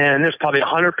 And there's probably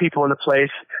 100 people in the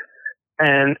place.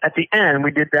 And at the end,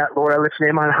 we did that Lord, I Lift Your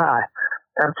Name on High.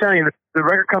 And I'm telling you, the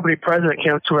record company president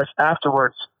came up to us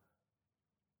afterwards.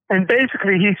 And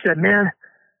basically he said, man,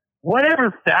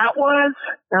 whatever that was,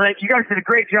 and like, you guys did a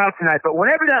great job tonight, but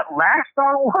whatever that last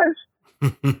song was,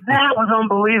 that was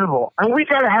unbelievable. And we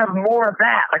got to have more of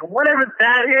that. Like, whatever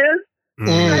that is, we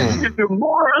got to do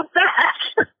more of that.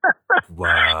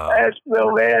 Wow. And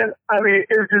so, man, I mean,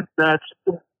 it was just nuts.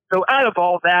 So out of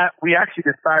all that, we actually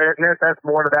decided, and that's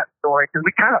more to that story, because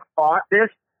we kind of fought this.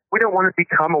 We didn't want to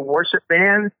become a worship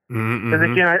band. Because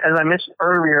again, as I mentioned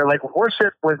earlier, like,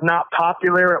 worship was not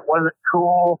popular. It wasn't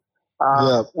cool.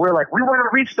 We're like, we want to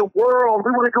reach the world.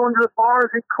 We want to go into the bars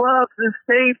and clubs and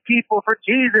save people for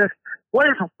Jesus. What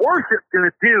is worship going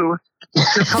to do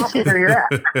to accomplish any of that?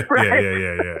 Right?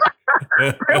 Yeah.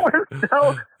 there was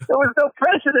no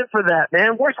precedent for that,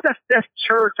 man. Worship, that's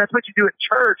church. That's what you do at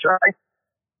church, right?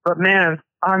 But man,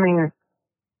 I mean,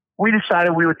 we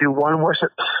decided we would do one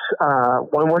worship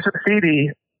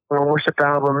CD, one worship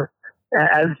album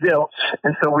as Zilch.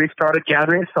 And so we started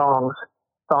gathering songs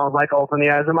like Open the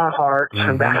Eyes of My Heart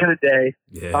from back in the day.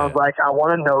 Songs like I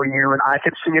Want to Know You and I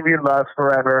Could Sing of Your Love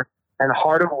Forever. and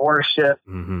Heart of Worship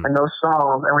and those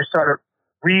songs, and we started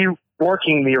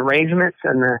reworking the arrangements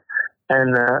and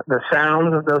the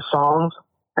sounds of those songs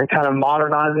and kind of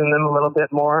modernizing them a little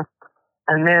bit more.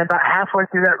 And then about halfway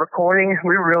through that recording,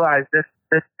 we realized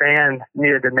this band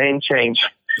needed a name change.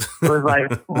 It was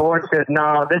like, Lord said,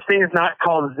 no, this thing is not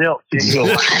called Zilch.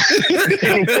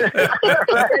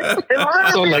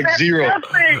 Right? So like zero.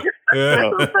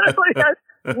 Yeah.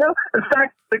 No, in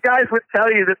fact, the guys would tell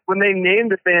you that when they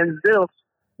named the band Zilch,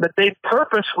 that they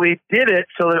purposely did it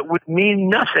so that it would mean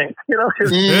nothing. You know, 'cause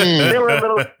they were a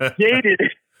little jaded.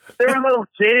 They were a little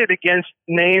jaded against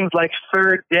names like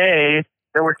Third Day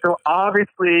that were so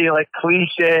obviously like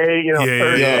cliche. You know,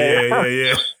 Third Day.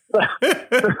 Yeah.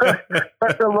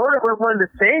 But the Lord wanted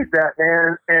to change that,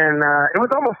 man, and it was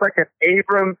almost like an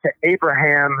Abram to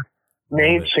Abraham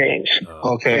name change.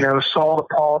 Okay, you know, Saul to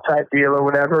Paul type deal or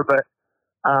whatever. But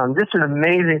just an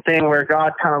amazing thing where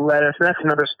God kind of led us. And that's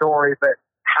another story, but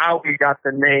how we got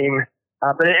the name.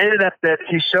 But it ended up that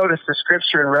He showed us the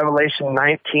scripture in Revelation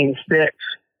 19:6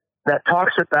 that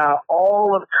talks about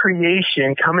all of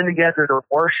creation coming together to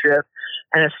worship.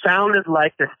 And it sounded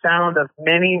like the sound of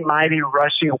many mighty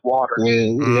rushing waters.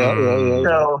 Yeah.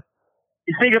 So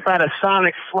you think about a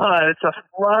sonic flood. It's a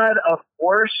flood of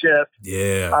worship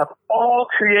of all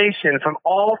creation from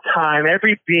all time,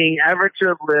 every being ever to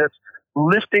have lived,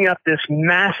 lifting up this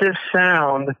massive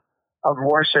sound of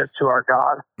worship to our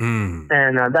God.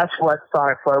 And that's what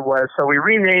Sonic Flood was. So we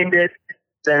renamed it.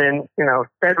 Then in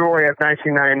February of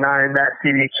 1999, that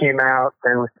CD came out,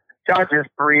 and God just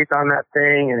breathed on that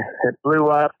thing, and it blew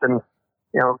up, and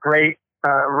great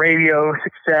radio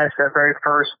success. That very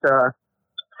first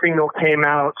single came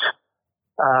out,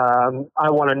 "I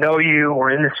Want to Know You"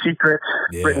 or "In the Secret,"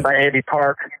 written by Andy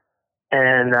Park,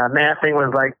 and that thing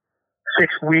was like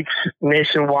 6 weeks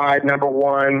nationwide,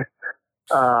 #1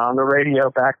 on the radio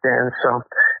back then. So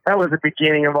that was the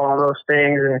beginning of all those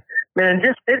things, and man,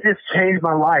 it just changed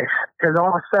my life, because all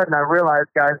of a sudden I realized,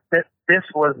 guys, that this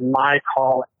was my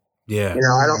calling. Yeah.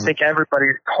 I don't think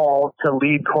everybody's called to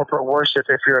lead corporate worship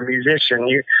if you're a musician.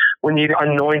 We need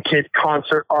anointed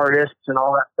concert artists and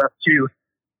all that stuff too.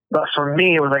 But for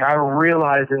me, it was like I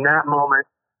realized in that moment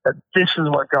that this is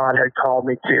what God had called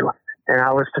me to. And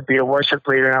I was to be a worship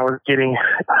leader, and I was getting,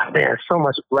 so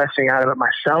much blessing out of it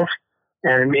myself,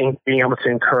 and being able to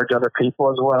encourage other people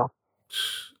as well.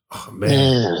 Oh,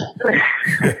 man.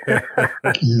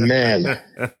 Man.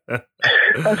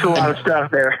 That's a lot of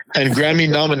stuff there. And Grammy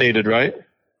nominated, right?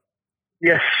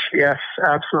 Yes,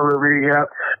 absolutely. Yeah.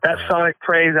 That Sonic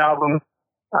Praise album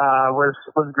was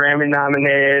Grammy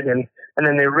nominated, and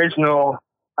then the original,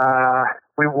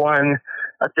 we won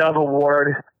a Dove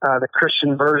Award, the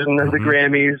Christian version of the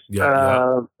Grammys,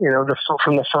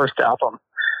 from the first album.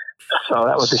 So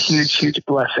that was a huge, huge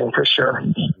blessing for sure.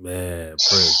 Man,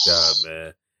 praise God,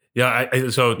 man. Yeah,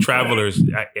 so travelers,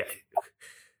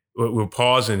 we're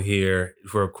pausing here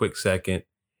for a quick second,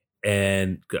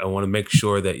 and I want to make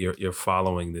sure that you're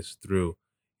following this through.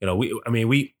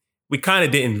 We kind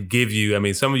of didn't give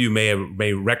you. Some of you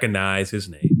may recognize his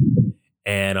name,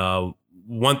 and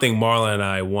one thing Marla and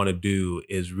I want to do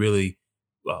is really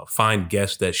find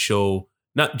guests that show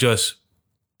not just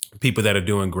people that are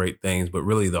doing great things, but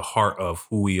really the heart of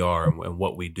who we are and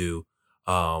what we do.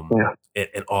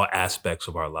 In all aspects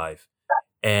of our life.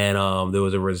 And there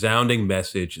was a resounding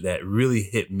message that really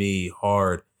hit me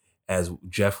hard as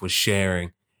Jeff was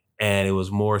sharing. And it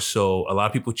was more so, a lot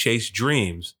of people chase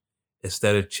dreams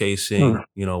instead of chasing,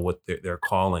 what their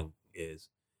calling is.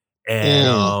 And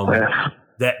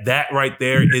that right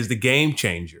there is the game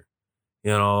changer.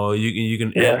 You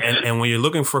can, and when you're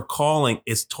looking for calling,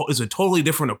 it's a totally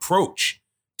different approach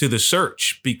to the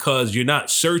search, because you're not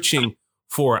searching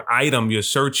for an item, you're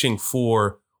searching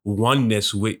for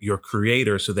oneness with your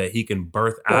creator so that he can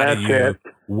birth out of you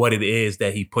what it is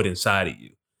that he put inside of you.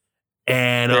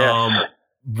 And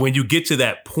when you get to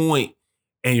that point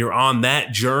and you're on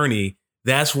that journey,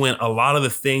 that's when a lot of the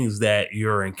things that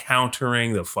you're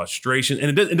encountering, the frustration,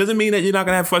 and it doesn't mean that you're not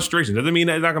going to have frustration. It doesn't mean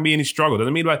that there's not going to be any struggle. It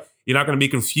doesn't mean that you're not going to be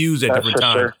confused at different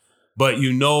times. Sure. But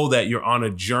you know that you're on a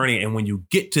journey. And when you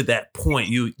get to that point,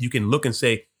 you can look and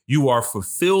say, you are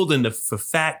fulfilled in the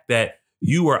fact that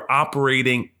you are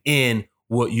operating in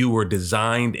what you were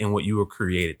designed and what you were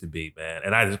created to be, man.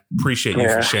 And I just appreciate you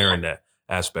for sharing that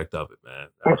aspect of it, man.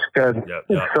 That's good.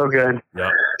 It's so good.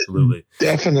 Yeah, absolutely.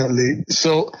 Definitely.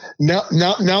 So now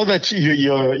that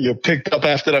you're picked up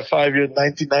after that 5 year,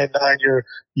 1999,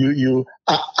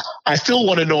 I still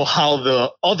want to know how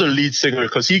the other lead singer,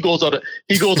 because he goes on a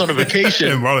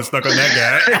vacation. And Marlon's stuck on that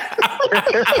guy.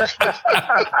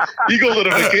 He goes on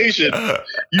a vacation.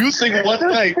 You sing one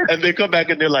night, and they come back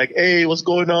and they're like, "Hey, what's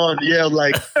going on?" Yeah,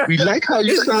 like, we like how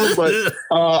you sound, but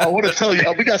I want to tell you,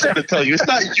 we got something to tell you. It's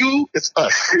not you, it's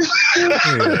us.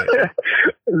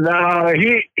 No,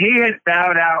 he had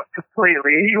bowed out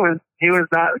completely. He was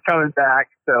not coming back.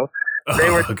 So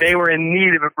they were in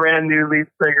need of a brand new lead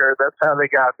singer. That's how they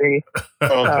got me.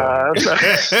 So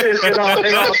it all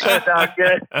turned out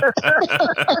good.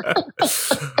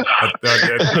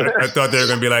 I thought they were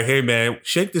gonna be like, "Hey man,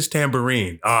 shake this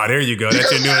tambourine." Ah, there you go.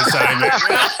 That's your new assignment.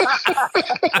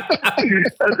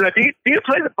 Do you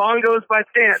play the bongos by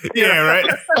chance? Yeah, right.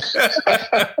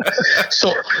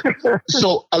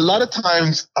 So a lot of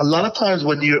times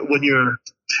when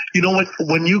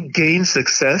you gain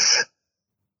success,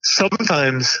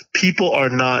 sometimes people are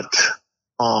not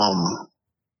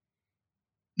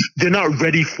they're not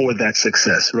ready for that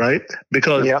success, right?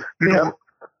 Because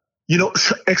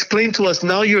explain to us,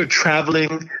 now you're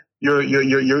traveling, you're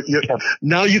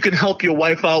now you can help your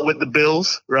wife out with the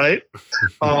bills, right?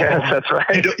 Yes, that's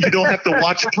right. You don't have to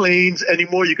watch planes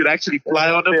anymore. You could actually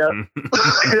fly on them.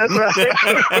 Yeah. That's right.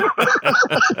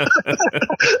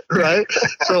 Right?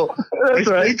 So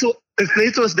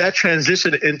explain to us that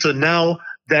transition into now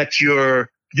that your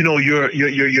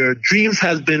dreams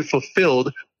has been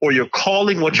fulfilled, or your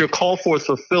calling, what you're called for is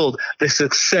fulfilled, the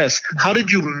success. How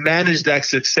did you manage that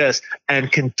success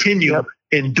and continue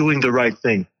in doing the right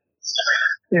thing?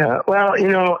 Yeah, well,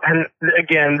 and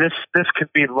again, this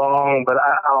could be long, but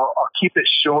I'll keep it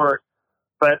short.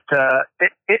 But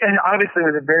it obviously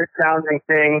was a very challenging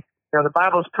thing. The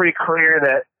Bible's pretty clear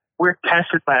that we're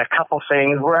tested by a couple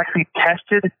things. We're actually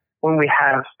tested when we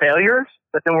have failures,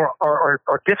 but then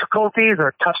or difficulties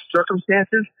or tough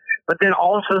circumstances. But then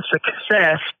also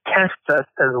success tests us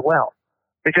as well,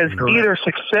 because either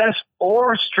success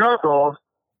or struggles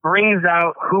brings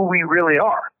out who we really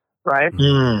are. Right?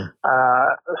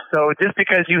 So just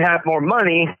because you have more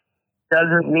money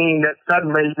doesn't mean that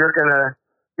suddenly you're going to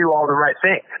do all the right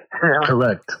things.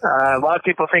 Correct. A lot of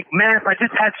people think, man, if I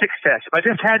just had success, if I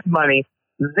just had money,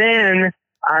 then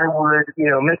I would,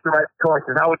 make the right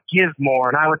choices. I would give more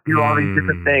and I would do all these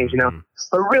different things,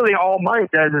 But really all money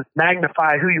does is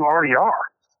magnify who you already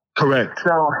are. Correct.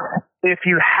 So if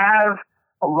you have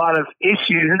a lot of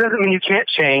issues, it doesn't mean you can't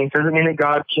change. It doesn't mean that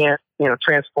God can't,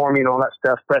 transform you and all that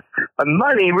stuff. But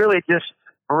money really just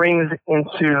brings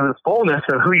into the fullness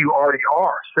of who you already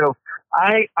are. So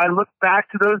I look back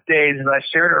to those days, as I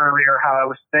shared earlier, how I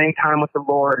was spending time with the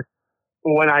Lord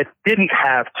when I didn't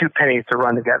have two pennies to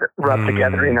rub together,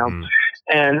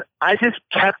 And I just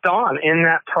kept on in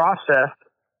that process.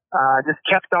 Just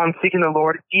kept on seeking the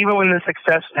Lord, even when the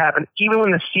success happened, even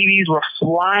when the CDs were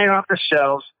flying off the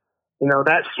shelves.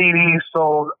 That CD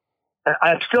sold.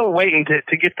 I'm still waiting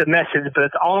to get the message, but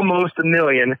it's almost 1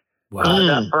 million. Wow.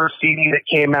 That first CD that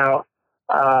came out.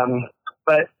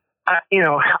 But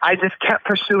I just kept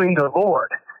pursuing the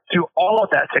Lord through all of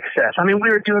that success. I mean, we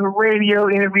were doing radio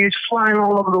interviews, flying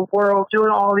all over the world, doing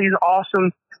all these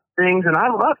awesome things, and I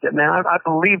loved it, man. I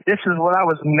believe this is what I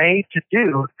was made to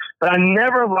do, but I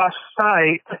never lost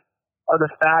sight of the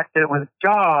fact that it was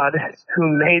God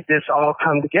who made this all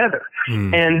come together,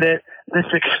 and that the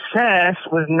success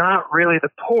was not really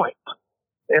the point,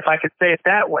 if I could say it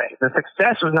that way. The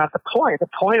success was not the point. The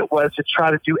point was to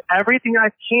try to do everything I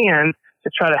can to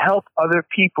try to help other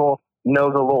people know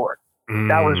the Lord.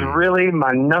 That was really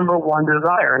my number one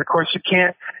desire. And of course, you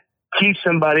can't teach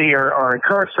somebody or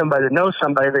encourage somebody to know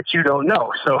somebody that you don't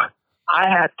know. So I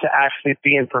had to actually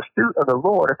be in pursuit of the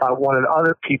Lord if I wanted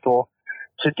other people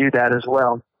to do that as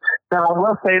well. Now, I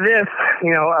will say this,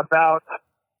 about,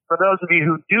 for those of you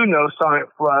who do know Sonic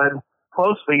Flood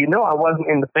closely, I wasn't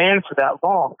in the band for that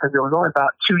long, because it was only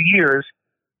about 2 years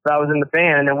that I was in the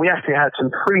band, and we actually had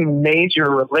some pretty major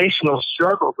relational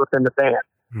struggles within the band.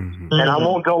 And I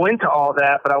won't go into all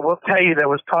that, but I will tell you that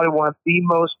was probably one of the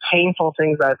most painful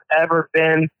things I've ever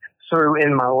been through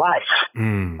in my life.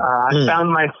 I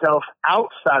found myself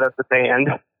outside of the band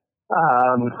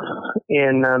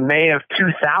in May of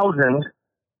 2000,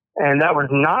 and that was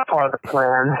not part of the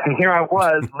plan. And here I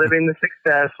was living the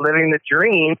success, living the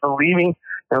dream, believing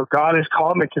God has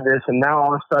called me to this, and now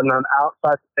all of a sudden I'm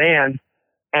outside the band.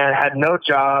 And had no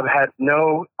job, had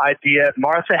no idea.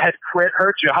 Martha had quit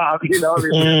her job, we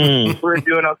were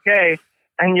doing okay.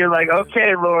 And you're like,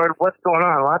 okay, Lord, what's going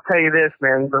on? Well, I'll tell you this,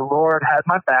 man, the Lord had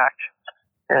my back.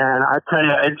 And I tell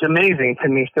you, it's amazing to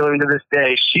me still to this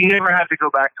day. She never had to go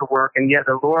back to work, and yet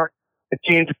the Lord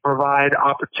continued to provide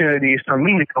opportunities for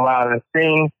me to go out and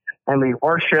sing, and we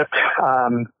worshiped.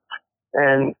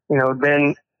 And, you know,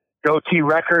 then Goatee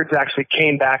Records actually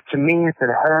came back to me and said,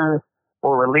 hey,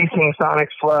 we're releasing Sonic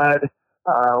Flood.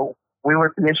 We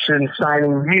would be interested in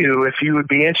signing you if you would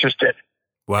be interested.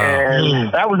 Wow.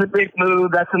 And that was a big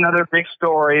move. That's another big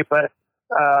story. But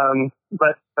I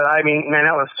mean, man,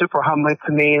 that was super humbling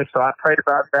to me. And so I prayed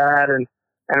about that and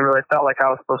really felt like I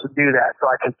was supposed to do that. So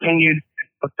I continued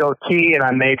with Goatee, and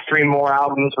I made 3 more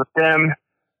albums with them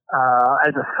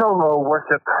as a solo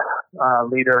worship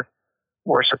leader,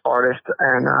 worship artist.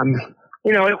 And,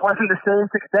 you know, it wasn't the same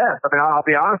success. I mean, I'll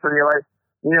be honest with you, like,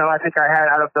 you know, I think I had,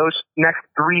 out of those next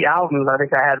 3 albums, I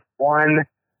think I had 1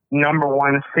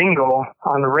 #1 single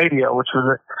on the radio, which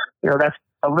was, you know, that's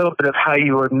a little bit of how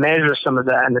you would measure some of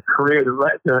that in the career.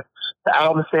 The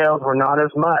album sales were not as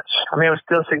much. I mean, it was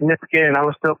still significant, and I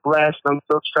was still blessed. I'm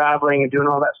still traveling and doing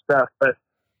all that stuff. But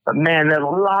man, there's a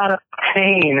lot of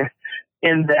pain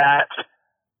in that,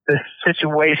 the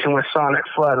situation with Sonic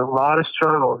Flood, a lot of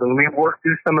struggles. And we worked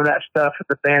through some of that stuff with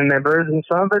the band members, and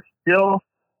some of it's still,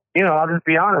 you know, I'll just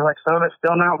be honest, like some of it's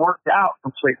still not worked out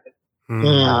completely.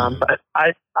 But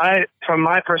I, from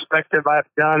my perspective, I've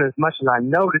done as much as I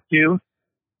know to do,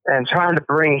 and trying to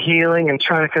bring healing and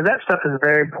trying to, because that stuff is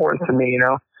very important to me, you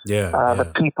know, the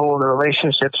people, the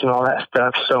relationships and all that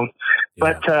stuff. So,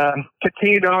 but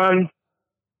continued on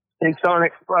in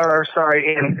as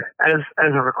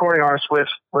a recording artist with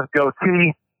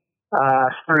Goatee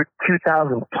through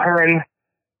 2010.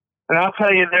 And I'll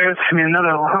tell you, there's, I mean,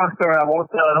 another long story. I won't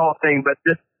tell the whole thing, but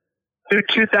just through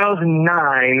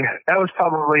 2009, that was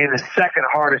probably the second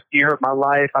hardest year of my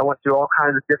life. I went through all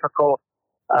kinds of difficult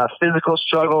physical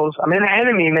struggles. I mean, the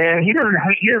enemy, man, he doesn't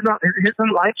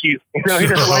like you. You know, he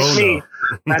doesn't like me.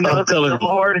 I know that the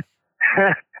Lord,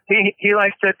 he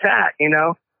likes to attack, you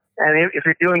know. And if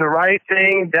you're doing the right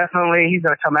thing, definitely he's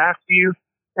going to come after you.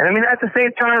 And I mean, at the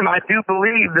same time, I do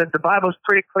believe that the Bible is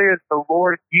pretty clear that the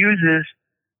Lord uses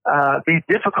these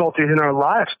difficulties in our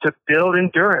lives to build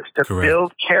endurance, to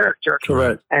build character.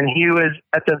 Correct. And he was,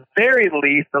 at the very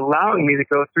least, allowing me to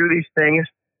go through these things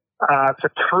to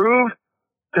prove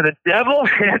to the devil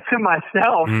and to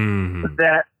myself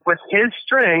that with his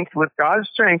strength, with God's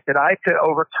strength, that I could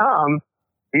overcome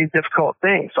these difficult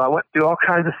things. So I went through all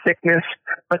kinds of sickness,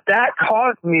 but that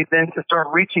caused me then to start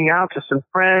reaching out to some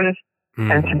friends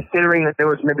and considering that there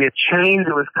was maybe a change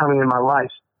that was coming in my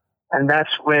life. And that's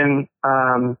when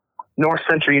North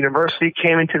Central University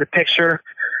came into the picture.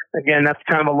 Again, that's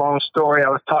kind of a long story. I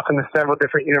was talking to several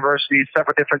different universities,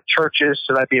 several different churches.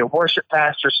 Should I be a worship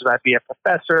pastor? Should I be a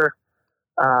professor?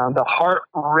 The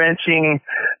heart-wrenching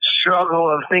struggle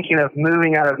of thinking of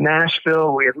moving out of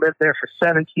Nashville. We had lived there for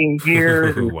 17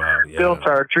 years, and built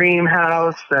our dream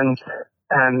house, and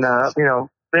you know,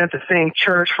 been at the same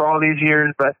church for all these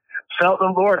years, but felt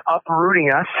the Lord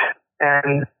uprooting us,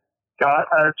 and got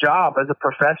a job as a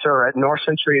professor at North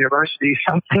Central University,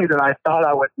 something that I thought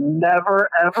I would never,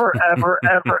 ever, ever,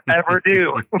 ever, ever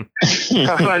do.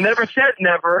 I never said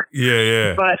never.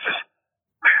 Yeah.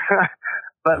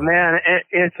 But man,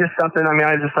 it's just something, I mean,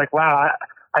 I was just like, wow,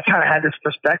 I kind of had this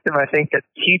perspective. I think that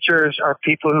teachers are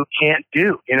people who can't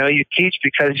do, you know, you teach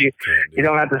because you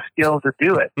don't have the skills to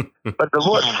do it. But the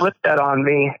Lord flipped that on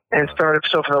me and started.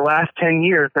 So for the last 10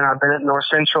 years, then I've been at North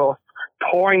Central,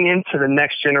 pouring into the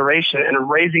next generation and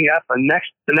raising up the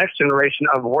next generation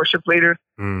of worship leaders,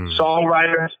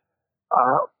 songwriters,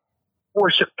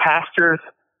 worship pastors,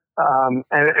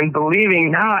 and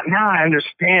believing now I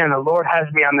understand the Lord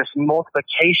has me on this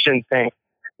multiplication thing.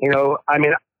 You know, I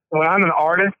mean, when I'm an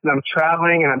artist and I'm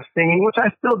traveling and I'm singing, which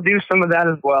I still do some of that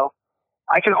as well,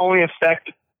 I can only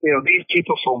affect, you know, these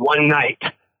people for one night.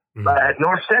 But at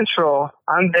North Central,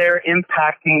 I'm there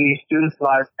impacting these students'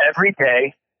 lives every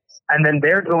day. And then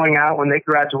they're going out when they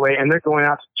graduate, and they're going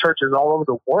out to churches all over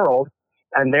the world,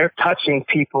 and they're touching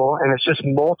people, and it's just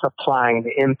multiplying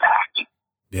the impact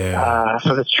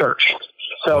for the church.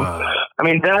 So, I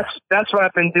mean, that's what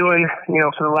I've been doing, you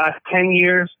know, for the last 10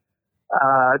 years.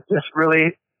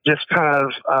 Just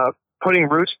kind of putting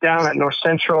roots down at North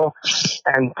Central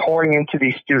and pouring into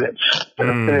these students. And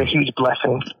it's been a huge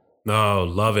blessing. No,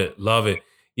 love it.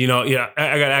 You know,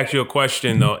 I got to ask you a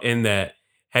question though. In that,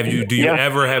 do you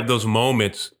ever have those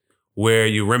moments where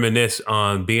you reminisce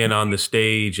on being on the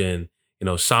stage and, you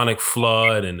know, Sonic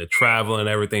Flood and the travel and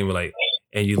everything,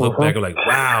 and you look back and like,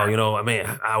 wow, you know, I mean,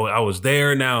 I was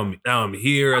there. Now I'm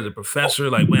here as a professor.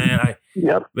 Like, man,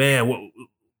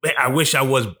 I wish I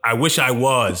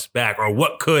was back, or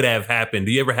what could have happened.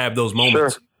 Do you ever have those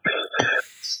moments?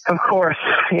 Sure. Of course,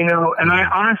 you know, and I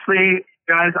honestly,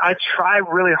 guys, I try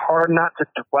really hard not to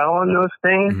dwell on those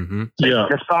things.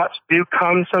 The thoughts do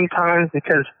come sometimes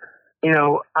because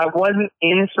I wasn't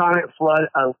in Sonic Flood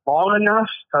long enough.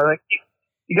 So like,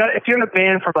 if you're in a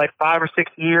band for like 5 or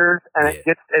 6 years and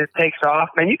it takes off,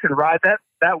 man, you can ride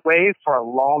that wave for a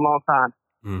long, long time.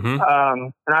 Mm-hmm.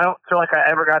 And I don't feel like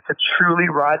I ever got to truly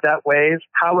ride that wave.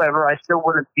 However, I still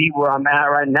wouldn't be where I'm at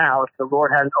right now if the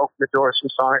Lord hadn't opened the doors from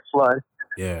Sonic Flood.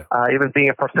 Yeah. Even being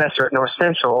a professor at North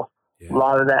Central, a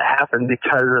lot of that happened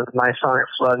because of my Sonic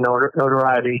Flood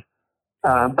notoriety.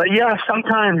 But yeah,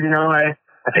 sometimes, I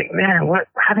think, man,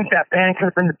 I think that band could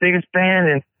have been the biggest band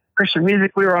in Christian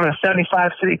music. We were on a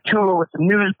 75 city tour with the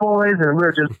Newsboys, and we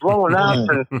were just blowing up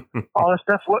and all this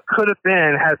stuff. What could have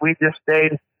been had we just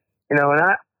stayed, and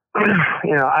I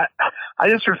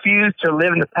just refuse to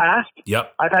live in the past.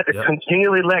 Yep. I've had to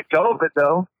continually let go of it,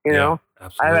 though.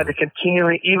 I've had to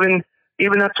continually, even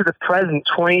up to the present,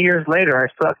 20 years later, I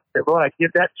still have to say, Lord, I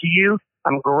give that to you.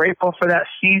 I'm grateful for that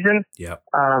season.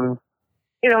 I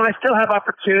still have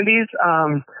opportunities.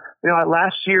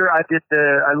 Last year I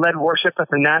led worship at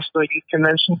the National Youth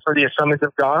Convention for the Assemblies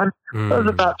of God. There was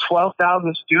about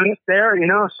 12,000 students there,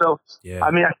 So, I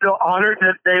mean, I feel honored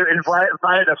that they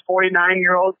invited a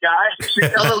 49-year-old guy to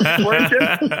come and worship.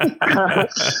 I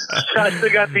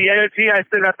still got the energy. I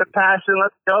still got the passion.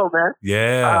 Let's go, man.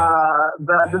 Yeah.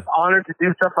 But I'm just honored to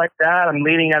do stuff like that. I'm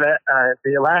leading at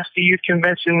the Alaska Youth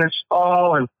Convention this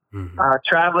fall and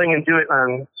traveling and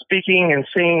doing speaking and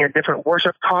singing at different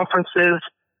worship conferences.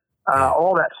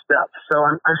 All that stuff. So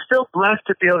I'm still blessed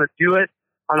to be able to do it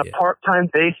on a part-time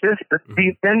basis, but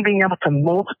then being able to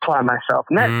multiply myself.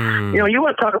 And that, you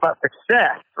want to talk about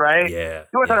success, right? Yeah.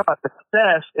 You want to talk about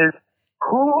success is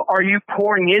who are you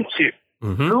pouring into?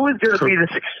 Who is going to be the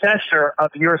successor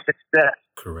of your success?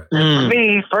 Correct. And for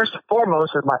me, first and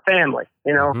foremost, is my family.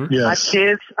 My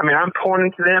kids, I mean, I'm pouring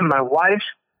into them. My wife,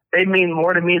 they mean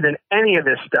more to me than any of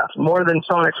this stuff, more than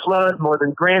Sonic Flood, more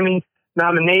than Grammy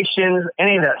nominations,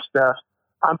 any of that stuff.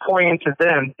 I'm pouring into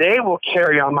them. They will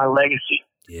carry on my legacy.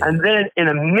 Yeah. And then in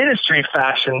a ministry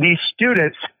fashion, these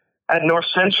students at North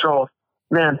Central,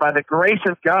 man, by the grace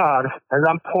of God, as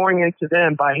I'm pouring into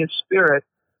them by His Spirit,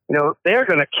 they're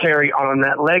going to carry on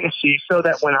that legacy so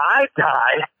that when I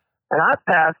die and I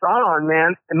pass on,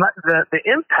 man, the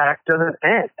impact doesn't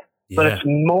end, but it's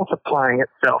multiplying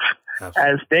itself.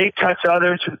 Absolutely. As they touch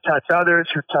others, who touch others,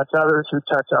 who touch others, who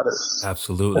touch others.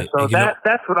 Absolutely. And so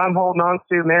that's what I'm holding on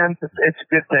to, man. It's a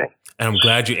good thing. And I'm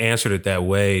glad you answered it that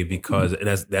way because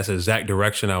that's the exact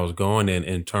direction I was going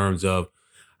in terms of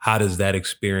how does that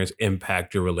experience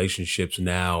impact your relationships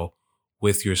now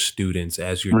with your students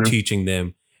as you're teaching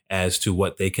them as to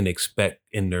what they can expect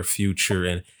in their future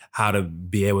and how to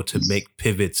be able to make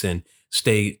pivots and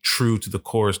stay true to the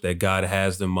course that God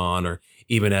has them on, or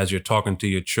even as you're talking to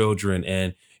your children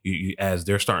and you as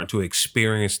they're starting to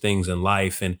experience things in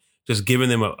life and just giving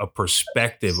them a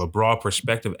perspective, a broad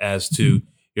perspective as to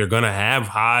you're going to have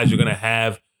highs, you're going to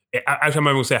have, I'm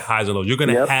not going to say highs and lows, you're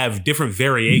going to have different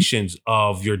variations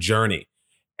of your journey.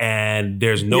 And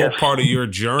there's no part of your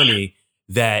journey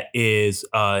that is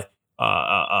I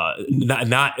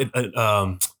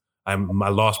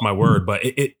lost my word, but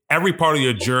every part of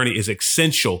your journey is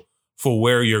essential for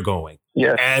where you're going.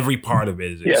 Yes. Every part of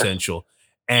it is essential.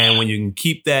 And when you can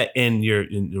keep that in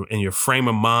your frame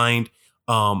of mind,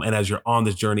 and as you're on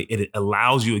this journey, it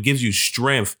gives you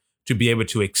strength to be able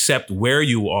to accept where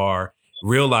you are,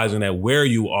 realizing that where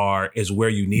you are is where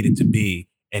you need it to be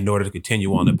in order to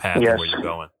continue on the path of where you're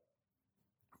going.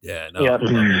 Yeah. No. Yeah.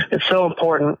 It's so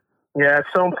important. Yeah, it's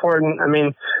so important. I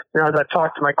mean, as I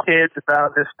talk to my kids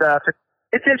about this stuff,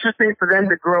 it's interesting for them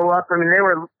to grow up. I mean, they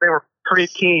were pretty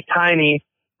teeny tiny,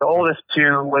 the oldest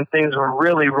two, when things were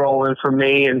really rolling for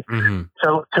me. And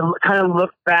so to kind of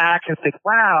look back and think,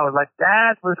 wow, like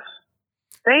Dad was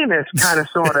famous, kind of,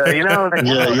 sort of, weird, But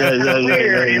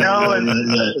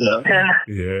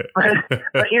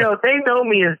they know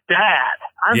me as Dad.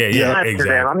 I'm Dad to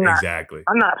them. I'm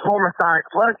not former Sonic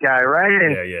Flood guy, right?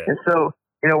 And so,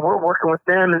 we're working with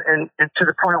them and to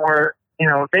the point where,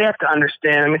 they have to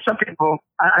understand. I mean, some people,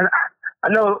 I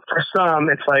know for some,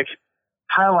 it's like,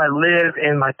 how do I live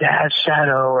in my dad's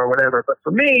shadow or whatever? But for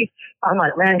me, I'm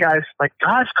like, man, guys, like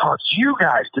God's called you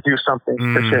guys to do something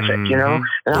specific, and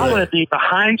I want to be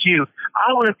behind you.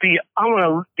 I want to be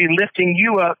lifting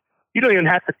you up. You don't even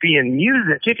have to be in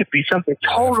music. It could be something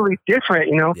totally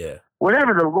different,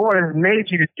 Whatever the Lord has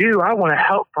made you to do, I want to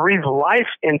help breathe life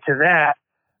into that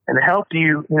and help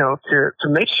you, to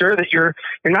make sure that you're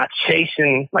not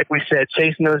chasing, like we said,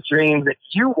 chasing those dreams that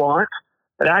you want,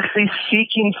 but actually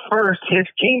seeking first His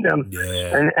kingdom.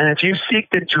 Yeah. And if you seek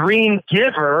the dream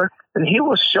giver, then He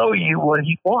will show you what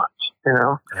He wants,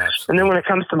 Absolutely. And then when it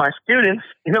comes to my students,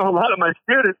 a lot of my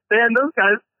students, man, those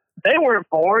guys, they weren't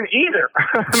born either.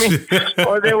 I mean,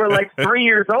 or they were like 3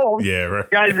 years old. Yeah, right.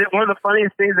 Guys, one of the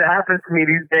funniest things that happens to me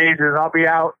these days is I'll be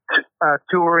out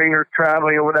touring or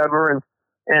traveling or whatever, and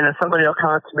somebody will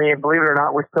come to me, and believe it or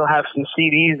not, we still have some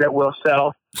CDs that we'll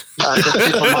sell. Just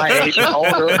people my age and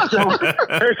older,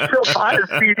 they're still buying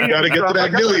CDs. Got to get to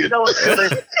that million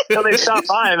until they stop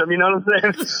buying them. You know what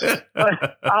I'm saying?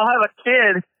 But I'll have a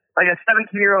kid, like a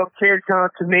 17-year-old kid, come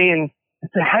up to me and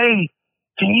say, "Hey,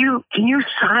 can you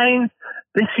sign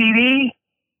the CD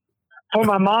for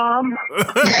my mom?"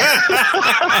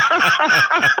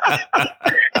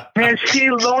 And she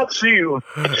loves you.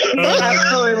 She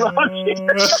absolutely loves you.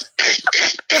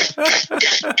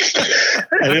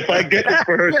 And if I get this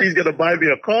for her, she's going to buy me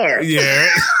a car. Yeah.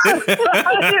 That's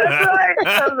right.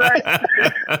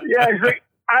 Yeah, it's like,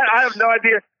 I have no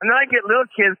idea. And then I get little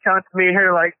kids coming to me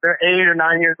here, like they're 8 or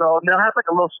 9 years old, and they'll have like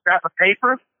a little scrap of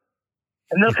paper,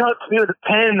 and they'll come up to me with a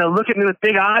pen, and they'll look at me with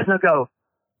big eyes, and they'll go,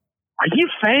 "Are you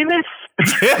famous?"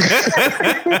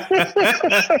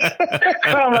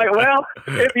 I'm like, "Well,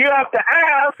 if you have to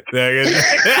ask."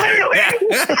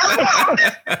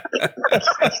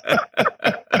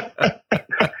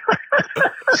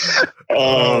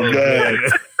 Oh, man.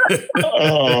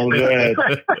 Oh, man.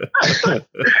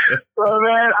 Well,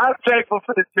 man, I'm thankful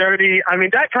for the journey. I mean,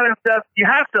 that kind of stuff, you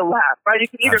have to laugh, right? You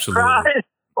can either cry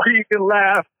or you can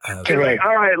laugh. Like,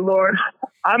 all right, Lord,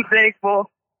 I'm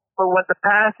thankful for what the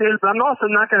past is, but I'm also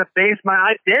not going to base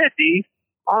my identity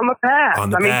on the past.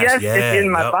 Yes, it's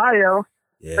in my bio,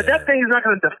 but that thing is not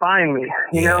going to define me.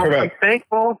 You know, I'm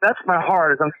thankful. That's my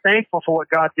heart. I'm thankful for what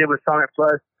God did with Sonic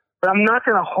Plus, but I'm not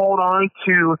going to hold on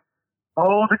to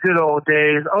the good old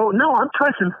days. Oh no, I'm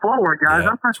pressing forward, guys.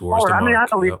 I'm pressing forward. I mean, I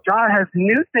believe God has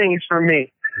new things for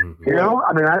me. Mm-hmm. You know,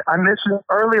 I mean, I mentioned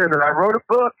earlier that I wrote a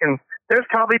book, and there's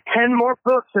probably 10 more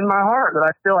books in my heart that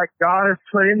I feel like God has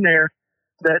put in there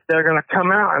that they're going to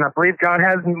come out. And I believe God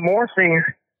has more things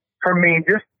for me,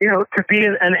 just, you know, to be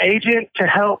an agent to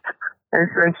help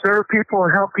and serve people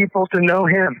and help people to know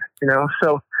Him, you know.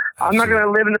 So I'm not going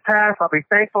to live in the past. I'll be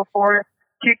thankful for it.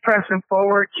 Keep pressing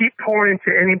forward. Keep pouring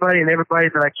into anybody and everybody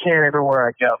that I can everywhere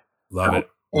I go. Love it.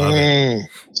 Love it.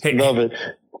 Hey, love it.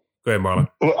 Go ahead, Marlon.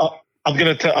 Well, I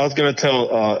was gonna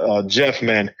tell Jeff,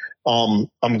 man. I'm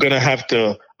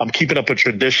keeping up a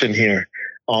tradition here.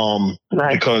 Nice.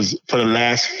 Because for the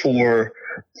last four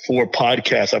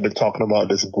podcasts, I've been talking about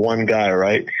this one guy,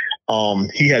 right?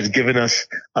 He has given us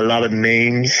a lot of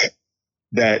names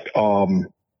that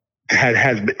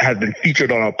has been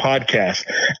featured on our podcast,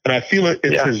 and I feel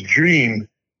it's his dream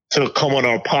to come on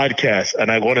our podcast.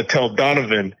 And I want to tell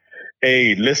Donovan,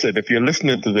 hey, listen, if you're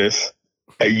listening to this,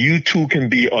 you too can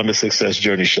be on the Success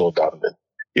Journey Show, Donovan.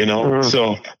 You know, mm-hmm.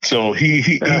 so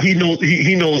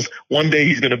he knows one day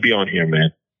he's going to be on here,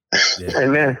 man. Yeah.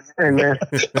 Amen. Yeah.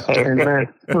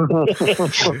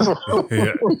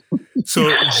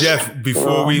 So Jeff,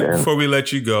 before we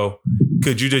let you go,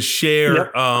 could you just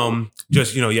share,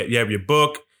 you have your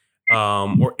book,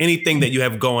 or anything that you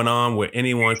have going on where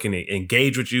anyone can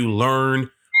engage with you, learn,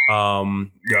 how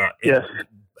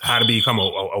to become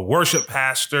a worship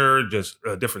pastor, just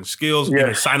different skills,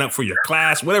 sign up for your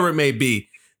class, whatever it may be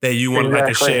that you want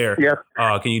to share. Yep.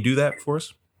 Can you do that for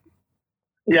us?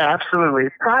 Yeah, absolutely.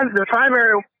 The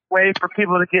primary way for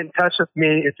people to get in touch with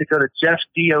me is to go to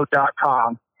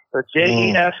jeffdeyo.com. So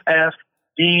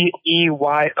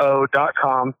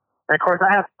JEFFDEYO.com. And of course,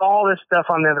 I have all this stuff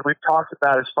on there that we've talked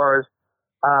about as far as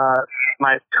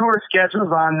my tour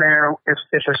schedules on there. If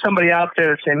there's somebody out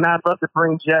there saying, "Man, I'd love to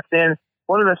bring Jeff in,"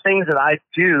 one of the things that I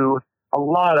do a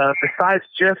lot of, besides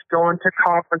just going to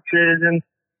conferences and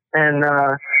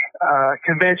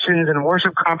conventions and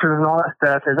worship conferences and all that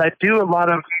stuff, is I do a lot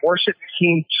of worship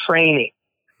team training.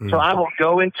 Mm-hmm. So I will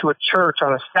go into a church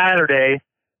on a Saturday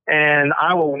and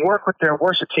I will work with their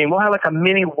worship team. We'll have like a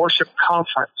mini worship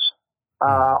conference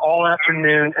all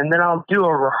afternoon, and then I'll do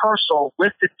a rehearsal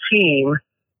with the team.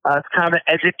 It's kind of an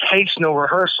educational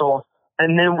rehearsal,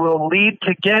 and then we'll lead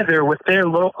together with their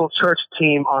local church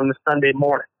team on the Sunday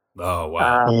morning. Oh,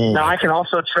 wow. Now, I can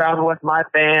also travel with my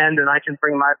band, and I can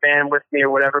bring my band with me or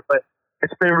whatever, but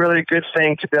it's been a really good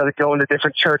thing to be able to go into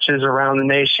different churches around the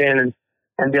nation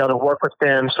and be able to work with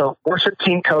them. So worship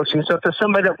team coaching. So if there's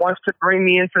somebody that wants to bring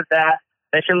me in for that,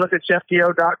 they can look at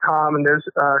jeffdeyo.com, and there's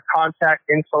contact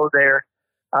info there.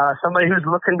 Somebody who's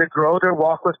looking to grow their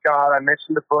walk with God, I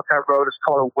mentioned the book I wrote. It's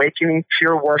called Awakening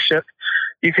Pure Worship.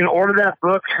 You can order that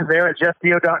book there at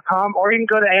jeffdeyo.com, or you can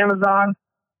go to Amazon.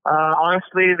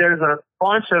 Honestly, there's a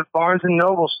bunch of Barnes &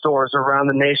 Noble stores around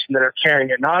the nation that are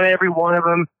carrying it. Not every one of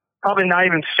them, probably not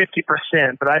even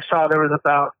 50%, but I saw there was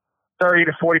about 30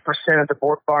 to 40% of the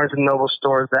Barnes & Noble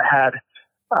stores that had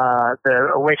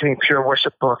the Awakening Pure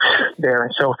Worship book there.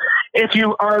 And so if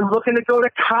you are looking to go to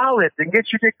college and get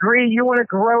your degree, you want to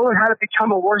grow in how to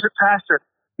become a worship pastor,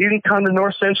 you can come to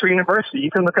North Central University.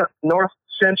 You can look up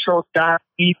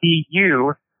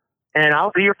northcentral.edu, and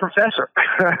I'll be your professor.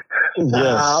 Yes.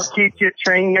 I'll teach you,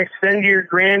 train you, send your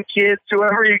grandkids,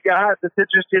 whoever you got that's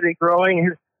interested in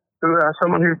growing,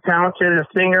 someone who's talented, a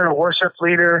singer, a worship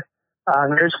leader,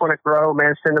 and they just want to grow,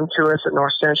 man, send them to us at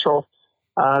North Central.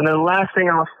 And then the last thing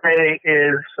I'll say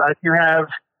is I do have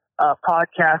a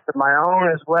podcast of my own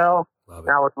as well. And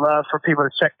I would love for people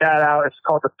to check that out. It's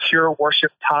called the Pure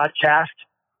Worship Podcast.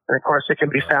 And of course, it can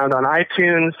be found on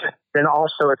iTunes. Then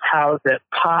also it's housed at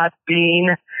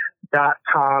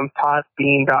podbean.com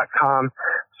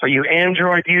for you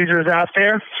Android users out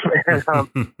there. And,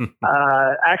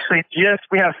 actually,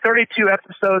 we have 32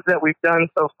 episodes that we've done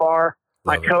so far.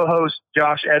 My co-host,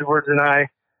 Josh Edwards, and I.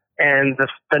 And the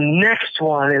next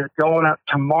one is going up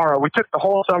tomorrow. We took the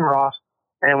whole summer off,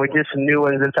 and we did some new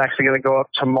ones. It's actually going to go up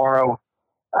tomorrow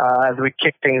as we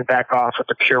kick things back off with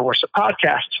the Pure Worship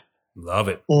Podcast. Love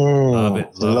it. Love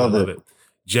it.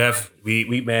 Jeff,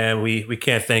 we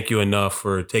can't thank you enough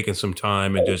for taking some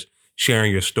time and just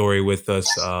sharing your story with us.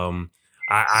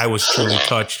 I was truly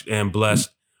touched and blessed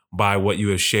by what you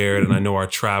have shared, and I know our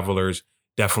travelers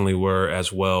definitely were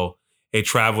as well. Hey,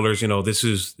 travelers, this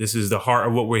is the heart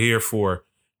of what we're here for,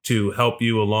 to help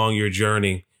you along your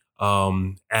journey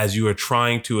as you are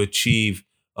trying to achieve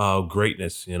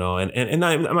greatness, and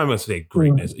I'm not going to say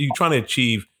greatness. You're trying to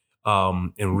achieve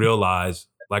and realize,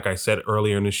 like I said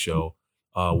earlier in the show,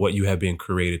 what you have been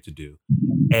created to do.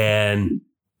 And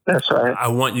that's right. I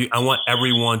want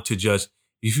everyone to just,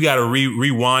 if you got to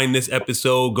rewind this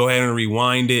episode, go ahead and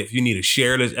rewind it. If you need to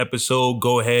share this episode,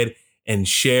 go ahead and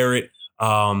share it.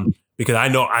 Because I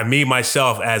know me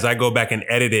myself, as I go back and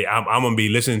edit it, I'm going to be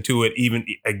listening to it even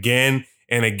again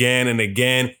and again and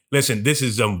again. Listen, this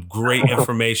is some great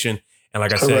information. And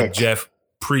like I said, Jeff,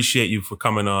 appreciate you for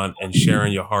coming on and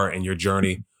sharing your heart and your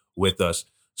journey with us.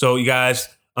 So you guys,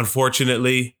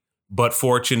 unfortunately, but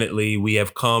fortunately, we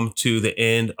have come to the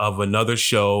end of another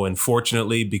show. And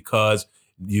fortunately, because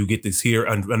you get to hear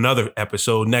another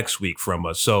episode next week from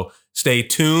us. So stay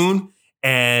tuned.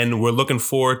 And we're looking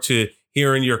forward to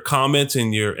hearing your comments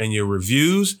and your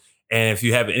reviews. And if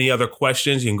you have any other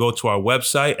questions, you can go to our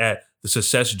website at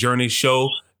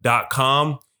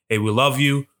thesuccessjourneyshow.com. Hey, we love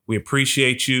you. We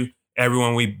appreciate you.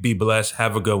 Everyone, we be blessed.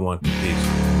 Have a good one. Peace.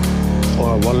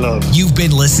 One love. You've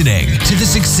been listening to The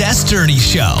Success Journey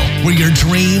Show, where your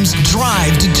dreams,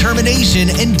 drive, determination,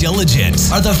 and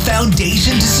diligence are the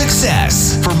foundation to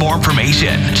success. For more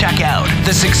information, check out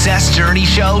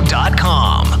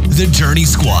thesuccessjourneyshow.com. The Journey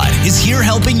Squad is here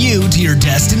helping you to your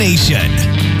destination.